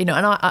 and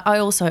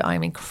I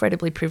am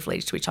incredibly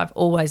privileged, which I've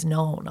always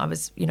known. I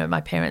was,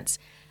 my parents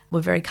were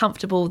very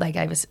comfortable. They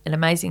gave us an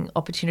amazing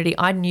opportunity.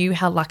 I knew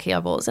how lucky I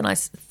was, and I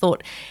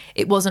thought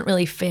it wasn't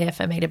really fair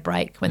for me to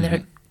break when there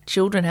are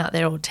children out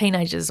there or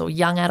teenagers or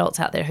young adults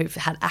out there who've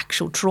had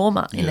actual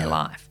trauma in their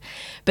life.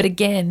 But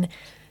again,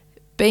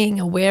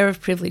 being aware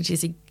of privilege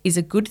is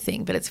a good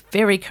thing, but it's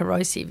very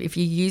corrosive if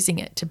you're using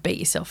it to beat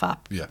yourself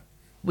up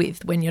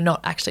with when you're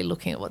not actually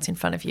looking at what's in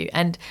front of you.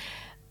 And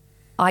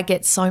I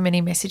get so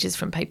many messages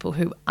from people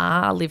who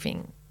are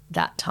living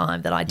that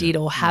time that I did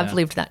or have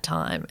lived that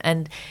time,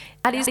 and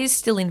it is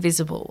still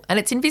invisible. And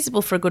it's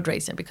invisible for a good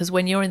reason, because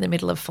when you're in the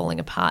middle of falling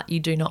apart, you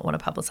do not want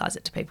to publicise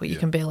it to people. You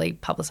can barely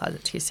publicise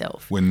it to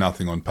yourself. When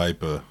nothing on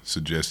paper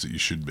suggests that you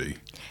should be.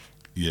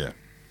 Yeah.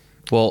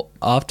 Well,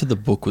 after the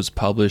book was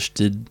published,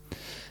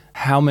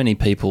 how many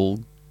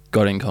people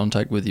got in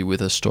contact with you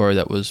with a story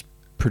that was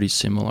pretty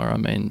similar? I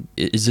mean,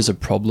 is this a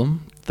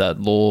problem that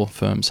law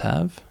firms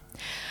have?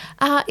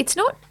 It's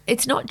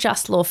not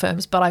just law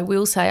firms, but I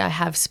will say I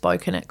have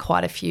spoken at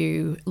quite a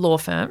few law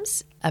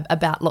firms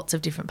about lots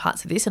of different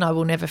parts of this, and I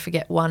will never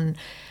forget one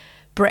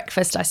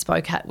breakfast I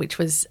spoke at, which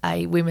was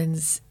a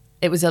women's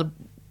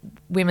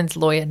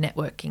lawyer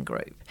networking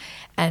group,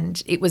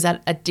 and it was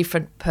at a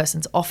different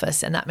person's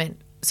office, and that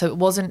meant, so it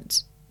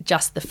wasn't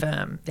just the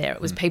firm there,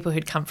 it was people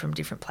who'd come from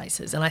different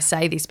places. And I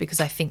say this because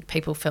I think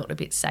people felt a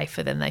bit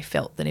safer than they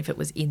felt than if it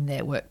was in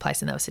their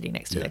workplace and they were sitting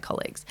next to their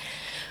colleagues.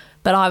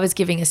 But I was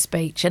giving a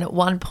speech, and at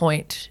one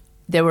point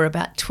there were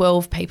about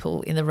 12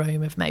 people in the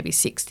room of maybe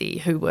 60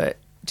 who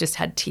just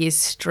had tears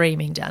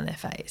streaming down their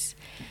face.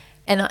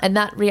 And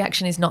that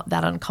reaction is not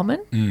that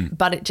uncommon,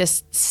 but it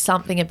just,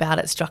 something about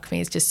it struck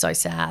me as just so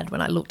sad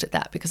when I looked at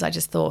that, because I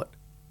just thought,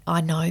 I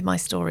know my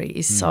story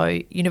is so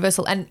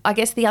universal. And I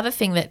guess the other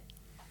thing that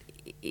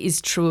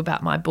is true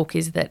about my book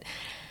is that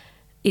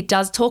it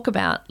does talk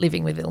about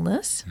living with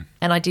illness,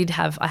 and I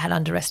had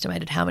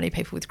underestimated how many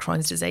people with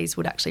Crohn's disease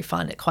would actually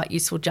find it quite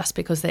useful, just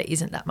because there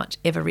isn't that much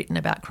ever written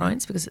about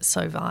Crohn's because it's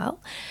so vile.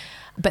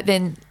 But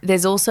then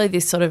there's also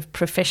this sort of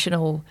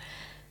professional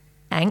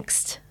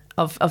angst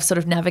of sort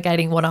of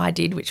navigating what I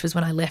did, which was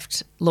when I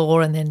left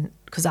law, and then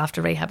because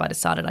after rehab I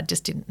decided I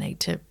just didn't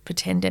need to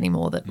pretend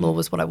anymore that law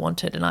was what I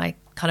wanted, and I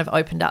kind of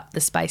opened up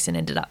the space and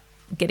ended up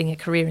getting a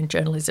career in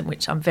journalism,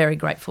 which I'm very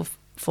grateful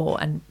for,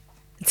 and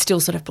it still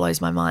sort of blows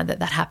my mind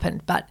that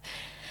happened. But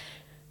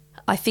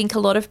I think a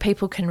lot of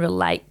people can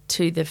relate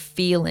to the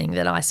feeling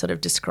that I sort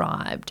of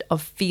described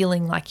of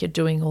feeling like you're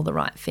doing all the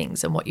right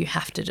things and what you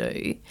have to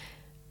do,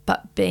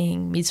 but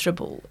being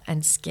miserable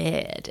and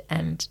scared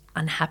and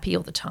unhappy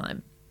all the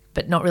time,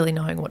 but not really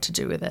knowing what to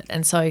do with it.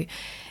 And so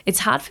it's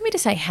hard for me to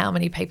say how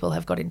many people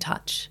have got in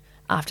touch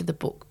after the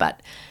book,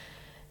 but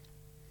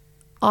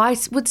I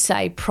would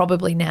say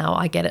probably now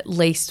I get at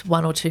least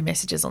 1 or 2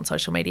 messages on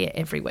social media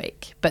every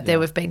week, but there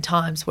have been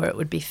times where it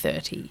would be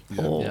 30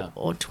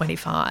 or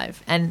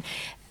 25. And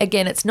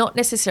again, it's not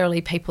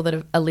necessarily people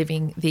that are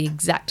living the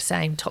exact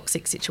same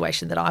toxic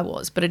situation that I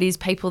was, but it is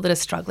people that are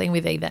struggling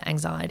with either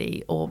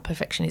anxiety or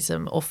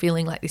perfectionism or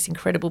feeling like this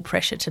incredible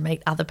pressure to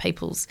meet other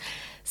people's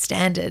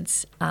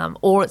standards,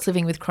 or it's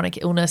living with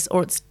chronic illness,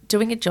 or it's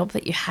doing a job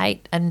that you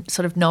hate and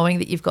sort of knowing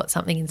that you've got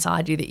something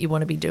inside you that you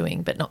want to be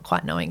doing but not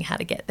quite knowing how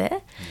to get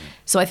there.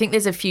 So I think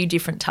there's a few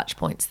different touch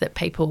points that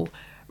people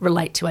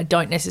relate to. I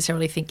don't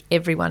necessarily think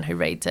everyone who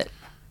reads it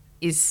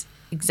is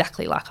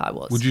exactly like I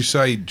was. Would you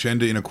say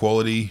gender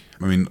inequality,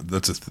 I mean,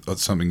 that's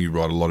something you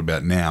write a lot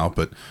about now,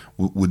 but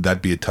would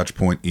that be a touch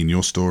point in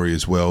your story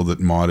as well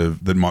that might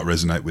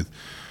resonate with,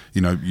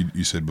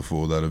 you said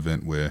before that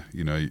event where,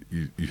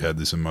 you had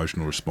this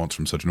emotional response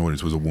from such an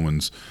audience. It was a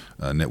women's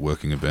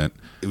networking event.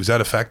 Was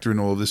that a factor in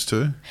all of this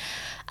too?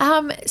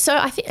 So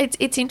I think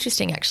it's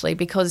interesting actually,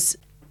 because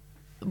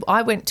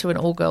I went to an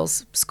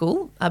all-girls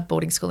school, a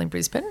boarding school in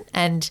Brisbane,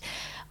 and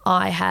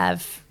I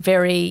have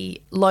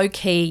very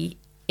low-key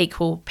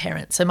equal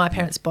parents. So my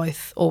parents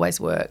both always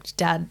worked.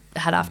 Dad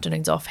had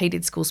afternoons off. He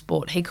did school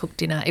sport. He cooked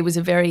dinner. It was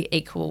a very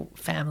equal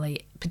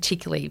family,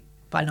 particularly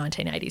by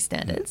 1980s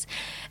standards.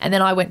 And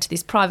then I went to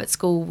this private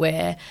school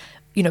where,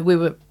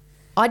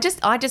 I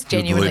just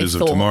genuinely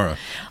thought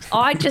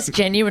I just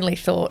genuinely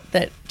thought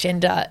that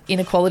gender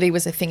inequality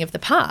was a thing of the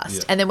past.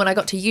 Yeah. And then when I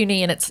got to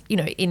uni and it's,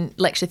 in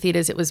lecture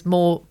theatres it was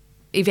more,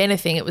 if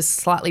anything, it was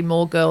slightly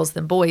more girls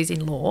than boys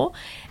in law.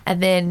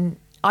 And then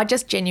I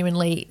just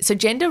genuinely, so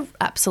gender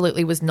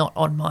absolutely was not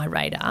on my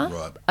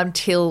radar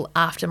until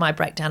after my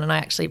breakdown, and I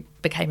actually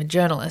became a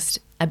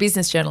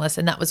business journalist,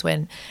 and that was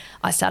when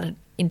I started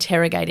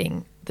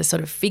interrogating the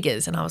sort of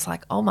figures, and I was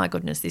like, oh my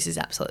goodness, this is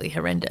absolutely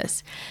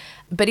horrendous.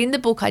 But in the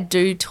book I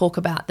do talk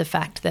about the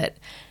fact that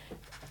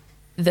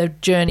the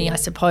journey, I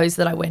suppose,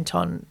 that I went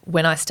on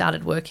when I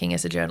started working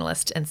as a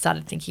journalist and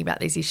started thinking about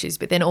these issues,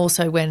 but then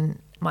also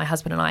when my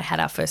husband and I had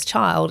our first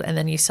child, and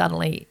then you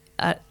suddenly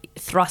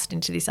thrust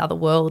into this other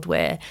world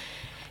where,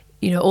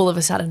 all of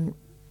a sudden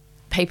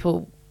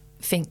people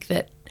think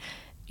that,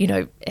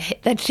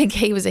 they think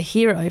he was a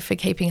hero for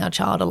keeping our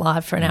child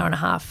alive for an hour and a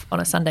half on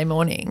a Sunday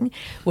morning,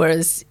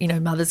 whereas,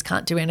 mothers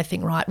can't do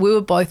anything right. We were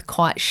both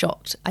quite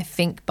shocked, I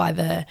think, by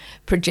the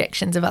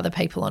projections of other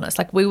people on us.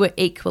 Like, we were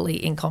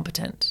equally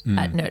incompetent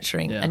at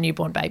nurturing a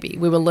newborn baby.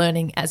 We were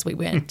learning as we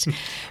went.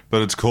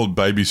 But it's called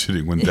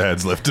babysitting when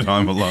dad's left at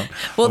home alone.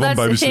 Well, that's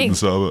the thing.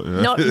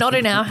 Yeah. Not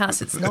in our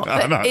house, it's not.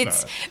 But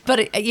But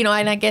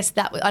and I guess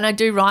and I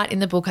do write in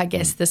the book, I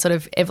guess, the sort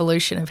of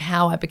evolution of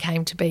how I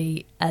became to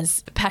be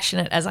as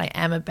passionate as I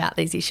am about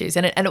these issues.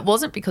 And it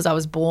wasn't because I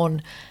was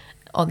born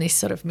on this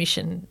sort of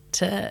mission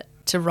to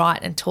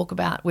write and talk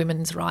about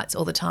women's rights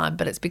all the time,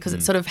 but it's because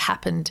it sort of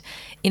happened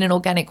in an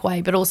organic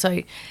way. But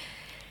also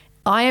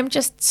I am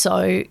just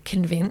so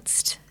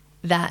convinced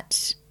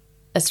that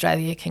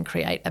Australia can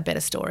create a better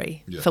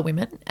story for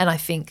women. And I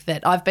think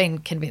that I've been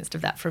convinced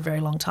of that for a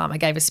very long time. I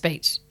gave a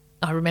speech,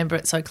 I remember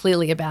it so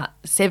clearly, about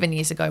 7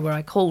 years ago, where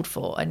I called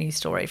for a new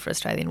story for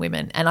Australian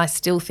women. And I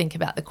still think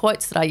about the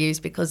quotes that I use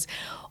because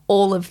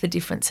all of the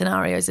different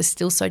scenarios are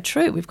still so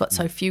true. We've got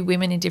so few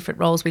women in different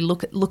roles. We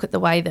look at the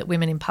way that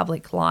women in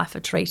public life are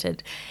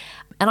treated.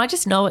 And I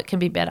just know it can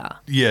be better.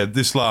 Yeah,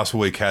 this last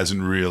week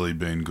hasn't really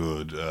been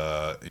good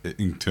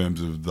in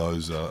terms of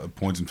those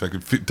points. In fact,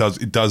 it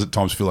does at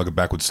times feel like a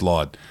backward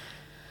slide.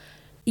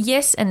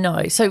 Yes and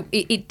no. So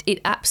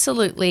it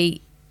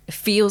absolutely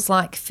feels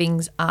like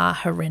things are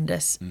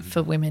horrendous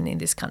for women in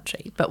this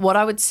country. But what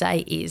I would say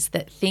is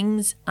that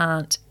things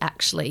aren't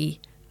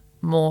actually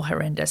more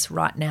horrendous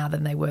right now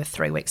than they were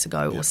 3 weeks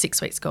ago or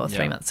 6 weeks ago or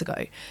 3 months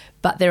ago.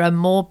 But there are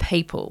more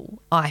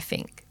people, I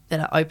think, that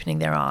are opening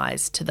their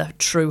eyes to the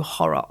true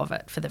horror of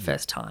it for the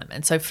first time.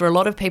 And so for a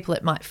lot of people,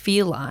 it might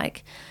feel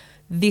like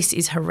this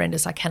is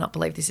horrendous. I cannot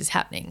believe this is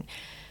happening.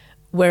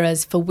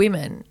 Whereas for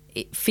women,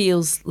 it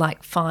feels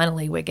like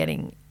finally we're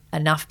getting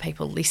enough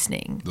people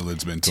listening. The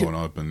lid's been torn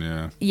open,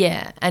 yeah.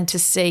 Yeah, and to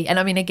see, and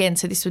I mean, again,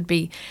 so this would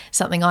be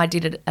something I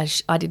did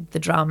I did the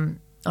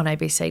drum on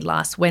ABC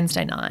last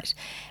Wednesday night,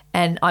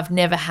 and I've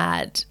never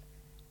had,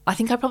 I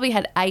think I probably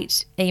had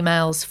 8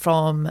 emails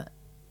from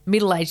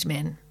middle-aged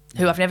men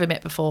who I've never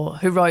met before,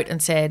 who wrote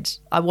and said,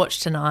 I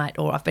watched tonight,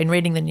 or I've been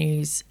reading the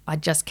news, I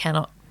just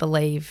cannot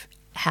believe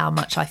how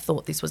much I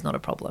thought this was not a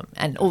problem,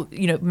 and or,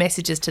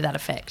 messages to that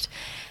effect.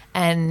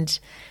 And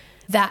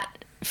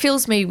that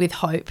fills me with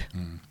hope.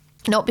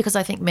 Not because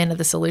I think men are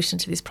the solution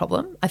to this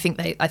problem. I think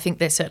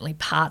they're certainly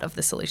part of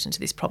the solution to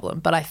this problem.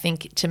 But I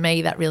think, to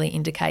me, that really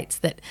indicates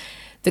that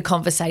the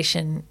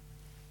conversation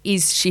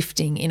is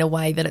shifting in a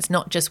way that it's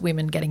not just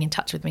women getting in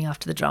touch with me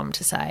after the drum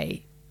to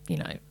say,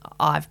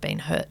 I've been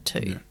hurt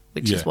too,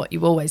 which is what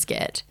you always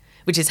get,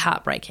 which is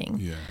heartbreaking.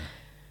 Yeah.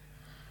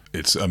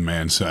 it's a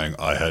man saying,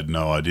 I had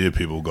no idea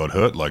people got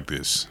hurt like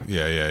this.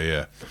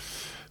 Yeah.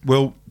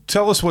 Well,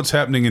 tell us what's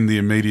happening in the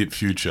immediate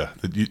future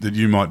that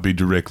you might be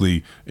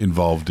directly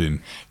involved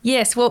in.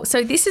 Yes, well,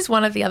 so this is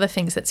one of the other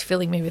things that's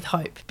filling me with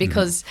hope,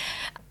 because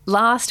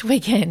last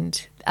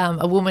weekend,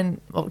 a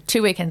woman,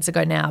 2 weekends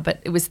ago now,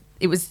 but it was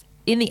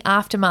in the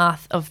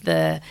aftermath of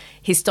the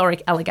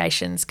historic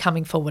allegations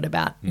coming forward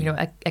about,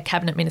 a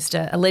cabinet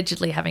minister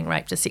allegedly having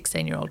raped a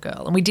 16-year-old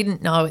girl. And we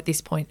didn't know at this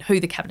point who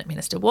the cabinet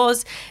minister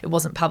was. It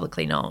wasn't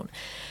publicly known.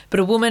 But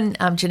a woman,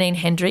 Janine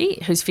Hendry,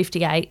 who's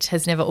 58,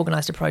 has never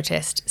organised a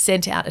protest,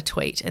 sent out a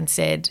tweet and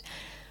said,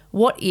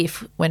 what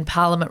if, when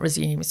Parliament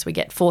resumes, we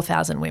get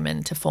 4,000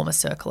 women to form a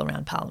circle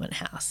around Parliament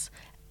House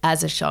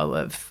as a show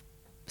of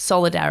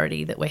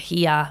solidarity that we're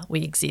here,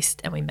 we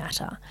exist and we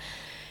matter.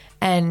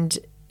 And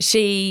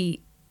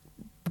she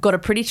got a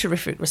pretty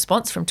terrific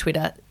response from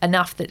Twitter,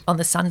 enough that on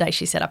the Sunday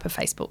she set up a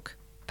Facebook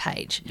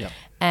page. Yep.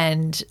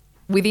 And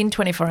within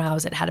 24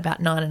 hours it had about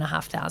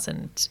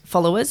 9,500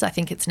 followers. I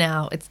think it's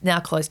now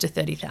close to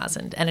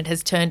 30,000, and it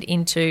has turned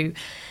into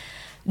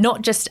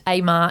not just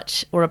a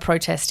march or a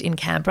protest in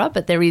Canberra,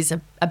 but there is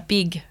a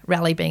big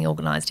rally being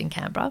organised in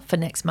Canberra for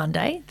next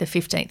Monday, the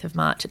 15th of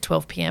March at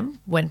 12 p.m,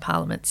 when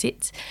Parliament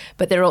sits.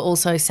 But there are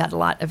also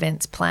satellite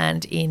events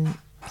planned in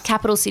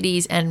capital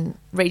cities and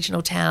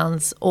regional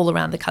towns all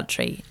around the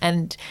country.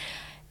 And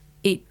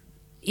it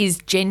is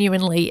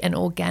genuinely an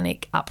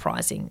organic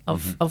uprising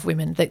of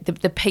women.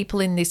 The people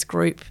in this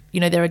group,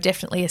 there are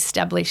definitely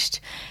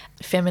established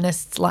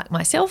feminists like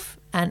myself,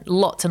 and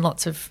lots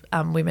of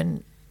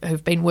women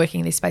who've been working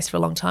in this space for a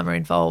long time are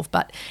involved.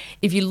 But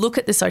if you look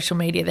at the social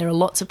media, there are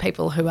lots of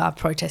people who are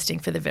protesting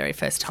for the very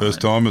first time.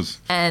 First-timers.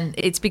 And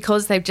it's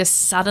because they've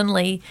just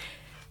suddenly...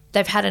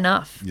 they've had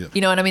enough. Yep.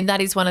 You know what I mean? That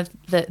is one of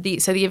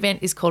so the event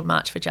is called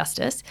March for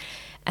Justice,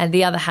 and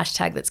the other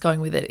hashtag that's going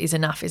with it is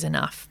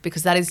enough,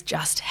 because that is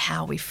just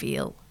how we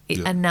feel.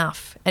 Yep.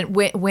 Enough. And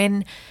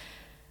when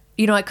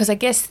because I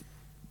guess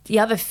the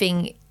other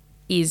thing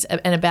is,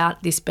 and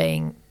about this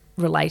being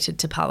related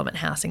to Parliament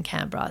House in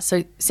Canberra,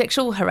 so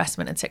sexual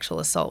harassment and sexual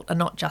assault are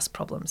not just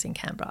problems in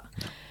Canberra.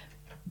 Yep.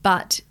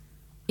 But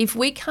if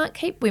we can't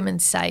keep women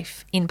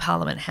safe in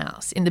Parliament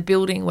House, in the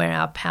building where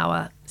our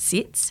power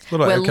sits,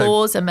 where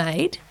laws are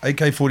made.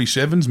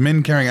 AK-47s,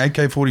 men carrying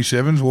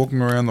AK-47s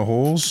walking around the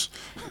halls.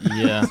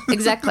 Yeah.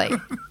 Exactly.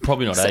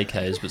 Probably not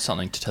AKs, but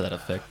something to that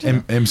effect.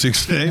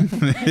 M16.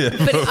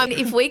 Yeah. But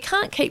if we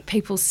can't keep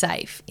people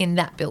safe in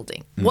that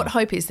building, what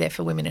hope is there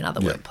for women in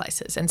other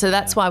workplaces? And so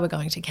that's why we're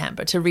going to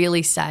Canberra, to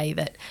really say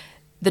that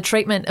the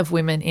treatment of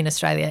women in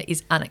Australia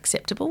is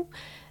unacceptable.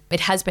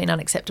 It has been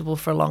unacceptable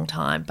for a long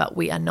time, but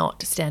we are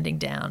not standing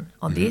down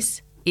on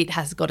this. It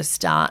has got to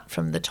start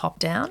from the top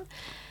down,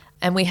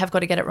 and we have got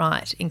to get it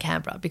right in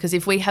Canberra, because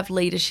if we have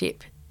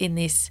leadership in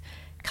this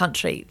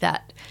country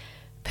that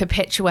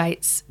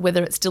perpetuates,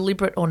 whether it's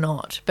deliberate or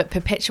not, but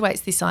perpetuates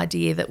this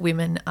idea that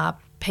women are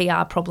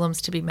PR problems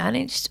to be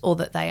managed, or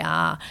that they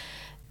are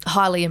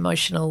highly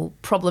emotional,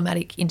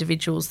 problematic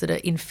individuals that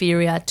are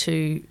inferior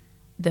to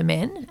the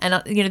men. And,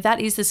 that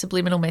is the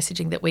subliminal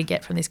messaging that we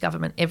get from this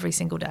government every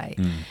single day.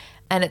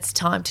 And it's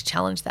time to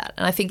challenge that.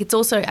 And I think it's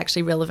also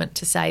actually relevant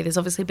to say there's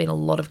obviously been a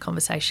lot of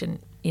conversation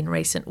in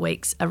recent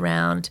weeks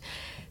around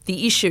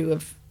the issue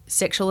of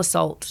sexual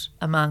assault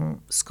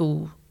among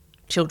school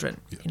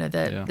children.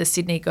 The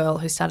Sydney girl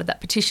who started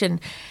that petition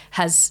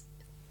has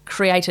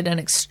created an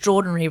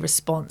extraordinary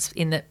response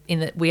in that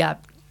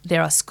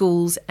there are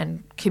schools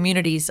and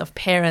communities of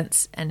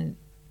parents and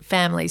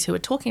families who are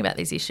talking about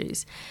these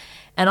issues.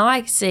 And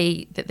I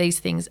see that these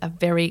things are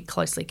very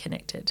closely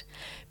connected,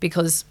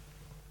 because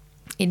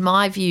in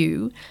my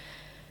view,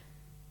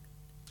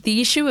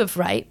 the issue of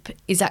rape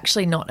is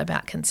actually not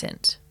about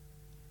consent.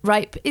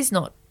 Rape is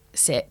not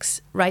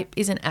sex. Rape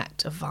is an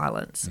act of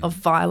violence, of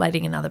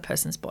violating another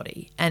person's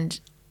body. And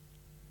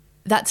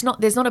there's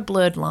not a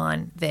blurred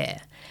line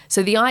there.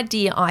 So the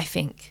idea, I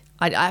think,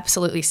 I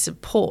absolutely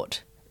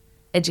support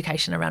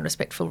education around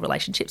respectful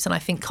relationships, and I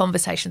think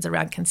conversations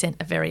around consent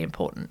are very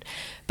important.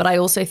 But I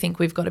also think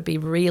we've got to be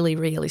really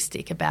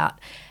realistic about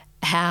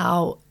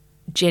how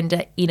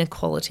gender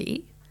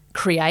inequality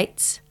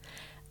creates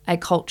a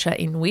culture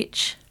in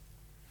which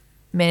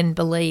men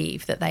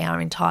believe that they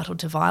are entitled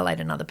to violate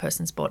another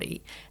person's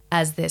body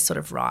as their sort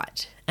of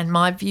right. And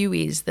my view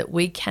is that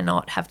we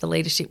cannot have the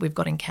leadership we've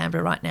got in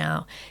Canberra right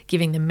now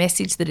giving the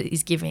message that it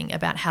is giving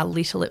about how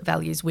little it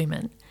values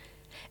women,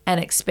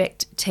 and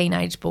expect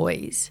teenage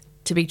boys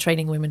to be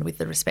treating women with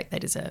the respect they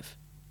deserve.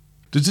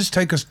 Does this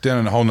take us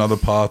down a whole nother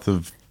path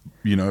of,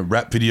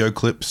 rap video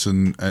clips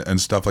and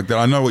stuff like that?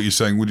 I know what you're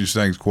saying. What you're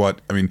saying is quite,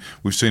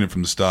 we've seen it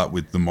from the start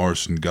with the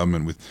Morrison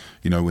government, with,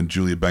 when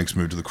Julia Banks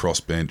moved to the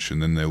crossbench,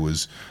 and then there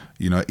was,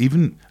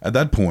 even at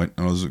that point,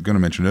 and I was going to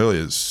mention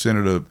earlier,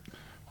 Senator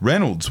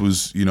Reynolds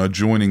was,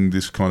 joining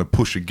this kind of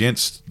push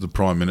against the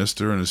Prime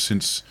Minister, and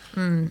since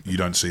you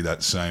don't see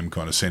that same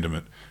kind of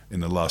sentiment in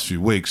the last few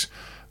weeks.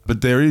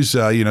 But there is,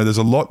 there's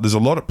a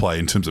lot at play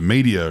in terms of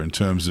media, in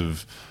terms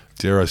of,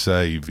 dare I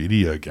say,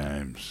 video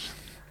games.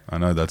 I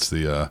know that's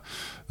the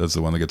That's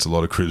the one that gets a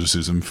lot of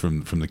criticism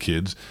from the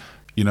kids.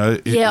 You know,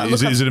 Yeah,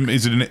 is it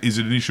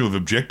an issue of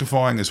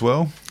objectifying as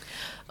well?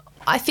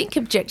 I think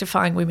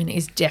objectifying women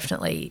is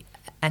definitely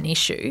an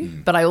issue,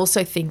 but I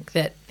also think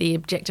that the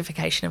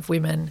objectification of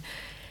women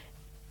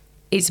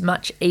is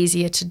much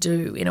easier to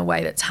do in a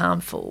way that's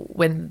harmful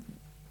when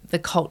the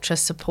culture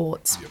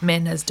supports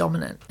men as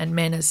dominant and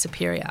men as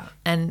superior.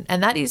 And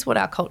that is what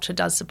our culture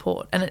does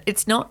support. And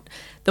it's not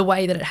the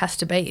way that it has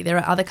to be. There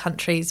are other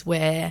countries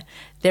where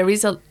there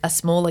is a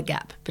smaller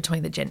gap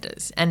between the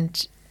genders.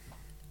 And,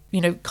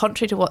 you know,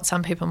 contrary to what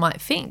some people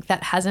might think,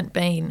 that hasn't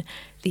been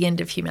the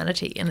end of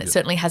humanity. And it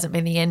certainly hasn't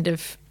been the end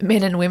of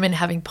men and women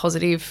having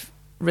positive,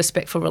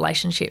 respectful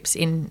relationships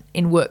in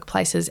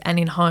workplaces and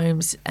in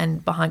homes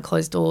and behind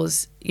closed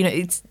doors. You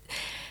know,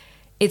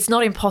 it's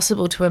not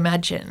impossible to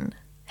imagine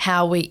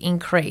how we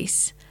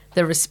increase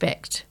the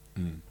respect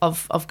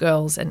of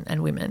girls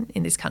and women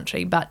in this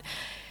country. But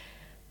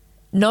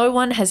no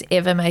one has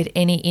ever made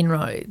any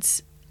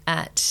inroads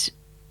at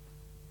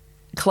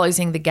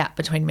closing the gap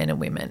between men and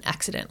women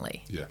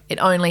accidentally. Yeah. It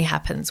only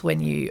happens when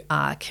you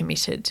are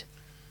committed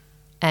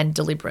and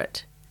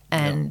deliberate.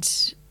 And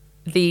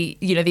the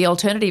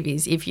alternative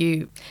is if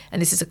you, and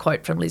this is a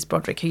quote from Liz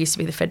Broderick, who used to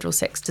be the Federal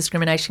Sex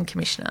Discrimination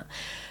Commissioner,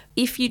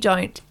 if you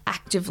don't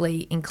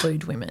actively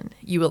include women,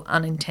 you will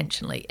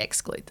unintentionally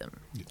exclude them.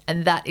 Yeah.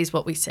 And that is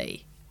what we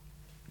see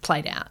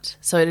played out.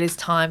 So it is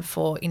time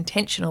for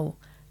intentional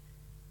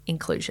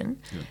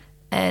inclusion. Yeah.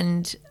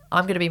 And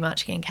I'm going to be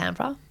marching in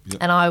Canberra,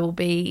 and I will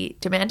be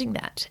demanding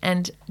that.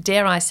 And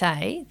dare I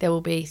say, there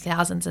will be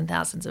thousands and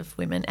thousands of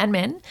women and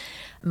men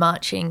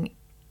marching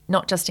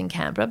not just in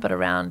Canberra but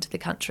around the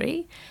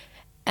country.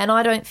 And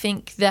I don't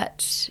think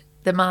that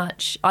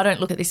I don't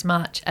look at this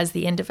march as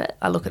the end of it.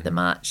 I look at the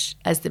march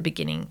as the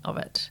beginning of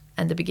it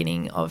and the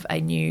beginning of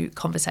a new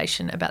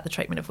conversation about the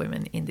treatment of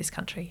women in this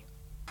country.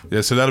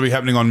 Yeah, so that'll be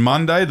happening on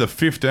Monday, the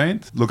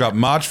 15th. Look up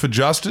March for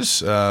Justice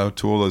to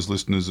all those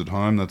listeners at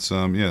home. That's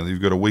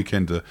you've got a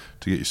weekend to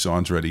get your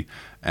signs ready.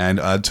 And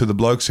to the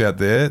blokes out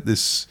there,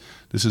 this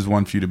is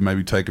one for you to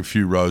maybe take a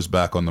few rows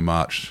back on the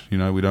march. You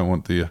know, we don't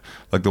want the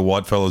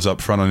white fellas up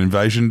front on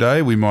Invasion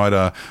Day. We might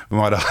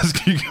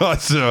ask you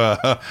guys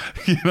to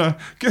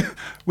get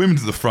women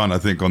to the front. I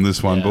think on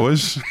this one,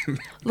 boys.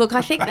 Look,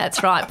 I think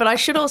that's right. But I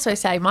should also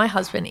say my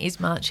husband is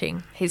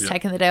marching. He's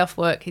taken the day off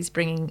work. He's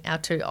bringing our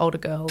two older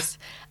girls.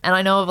 And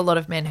I know of a lot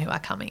of men who are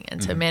coming.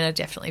 And so men are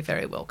definitely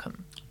very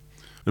welcome.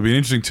 It'll be an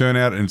interesting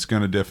turnout, and it's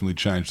going to definitely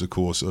change the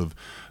course of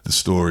the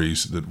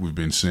stories that we've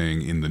been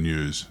seeing in the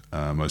news,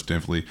 most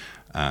definitely,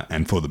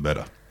 and for the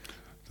better.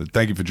 So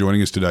thank you for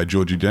joining us today,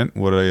 Georgie Dent.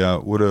 What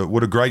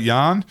a great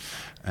yarn,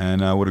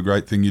 and what a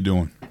great thing you're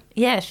doing.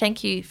 Yeah,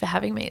 thank you for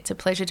having me. It's a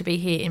pleasure to be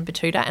here in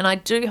Betoota, and I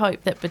do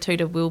hope that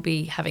Betoota will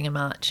be having a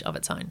march of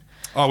its own.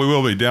 Oh, we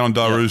will be, down on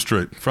Daru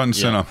Street, front and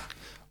centre.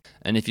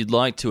 And if you'd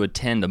like to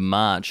attend a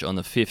march on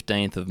the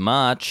 15th of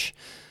March,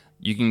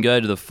 you can go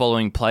to the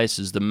following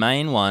places. The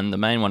main one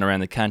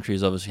around the country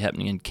is obviously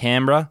happening in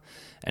Canberra.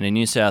 And in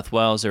New South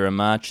Wales, there are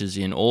marches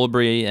in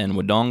Albury and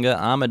Wodonga,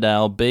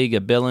 Armidale,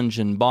 Bega,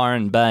 Bellingen,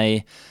 Byron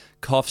Bay,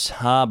 Coffs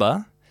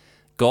Harbour,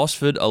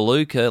 Gosford,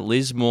 Iluka,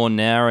 Lismore,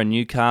 Nowra,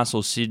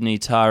 Newcastle, Sydney,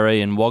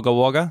 Taree and Wagga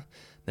Wagga.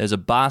 There's a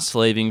bus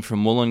leaving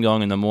from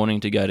Wollongong in the morning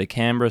to go to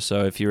Canberra,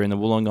 so if you're in the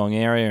Wollongong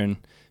area and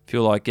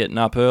feel like getting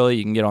up early,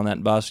 you can get on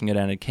that bus and go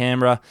down to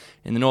Canberra.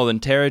 In the Northern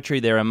Territory,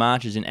 there are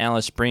marches in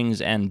Alice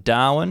Springs and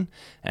Darwin.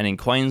 And in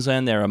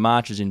Queensland, there are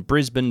marches in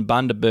Brisbane,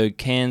 Bundaberg,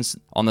 Cairns.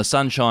 On the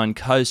Sunshine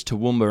Coast,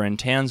 Toowoomba and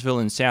Townsville.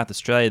 In South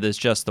Australia, there's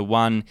just the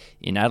one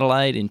in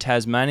Adelaide. In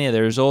Tasmania,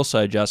 there is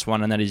also just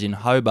one, and that is in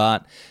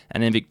Hobart.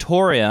 And in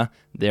Victoria,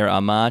 there are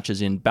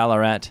marches in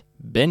Ballarat,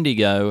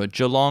 Bendigo,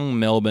 Geelong,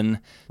 Melbourne,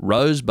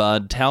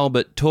 Rosebud,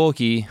 Talbot,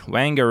 Torquay,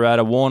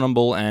 Wangaratta,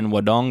 Warrnambool and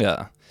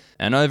Wodonga.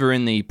 And over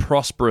in the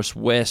prosperous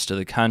west of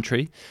the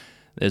country,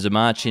 there's a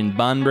march in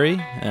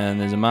Bunbury and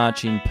there's a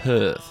march in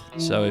Perth.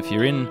 So if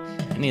you're in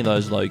any of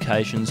those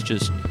locations,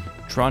 just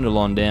trundle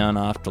on down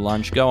after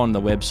lunch, go on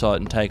the website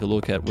and take a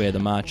look at where the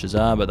marches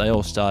are, but they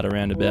all start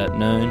around about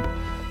noon.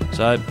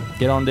 So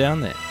get on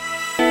down there.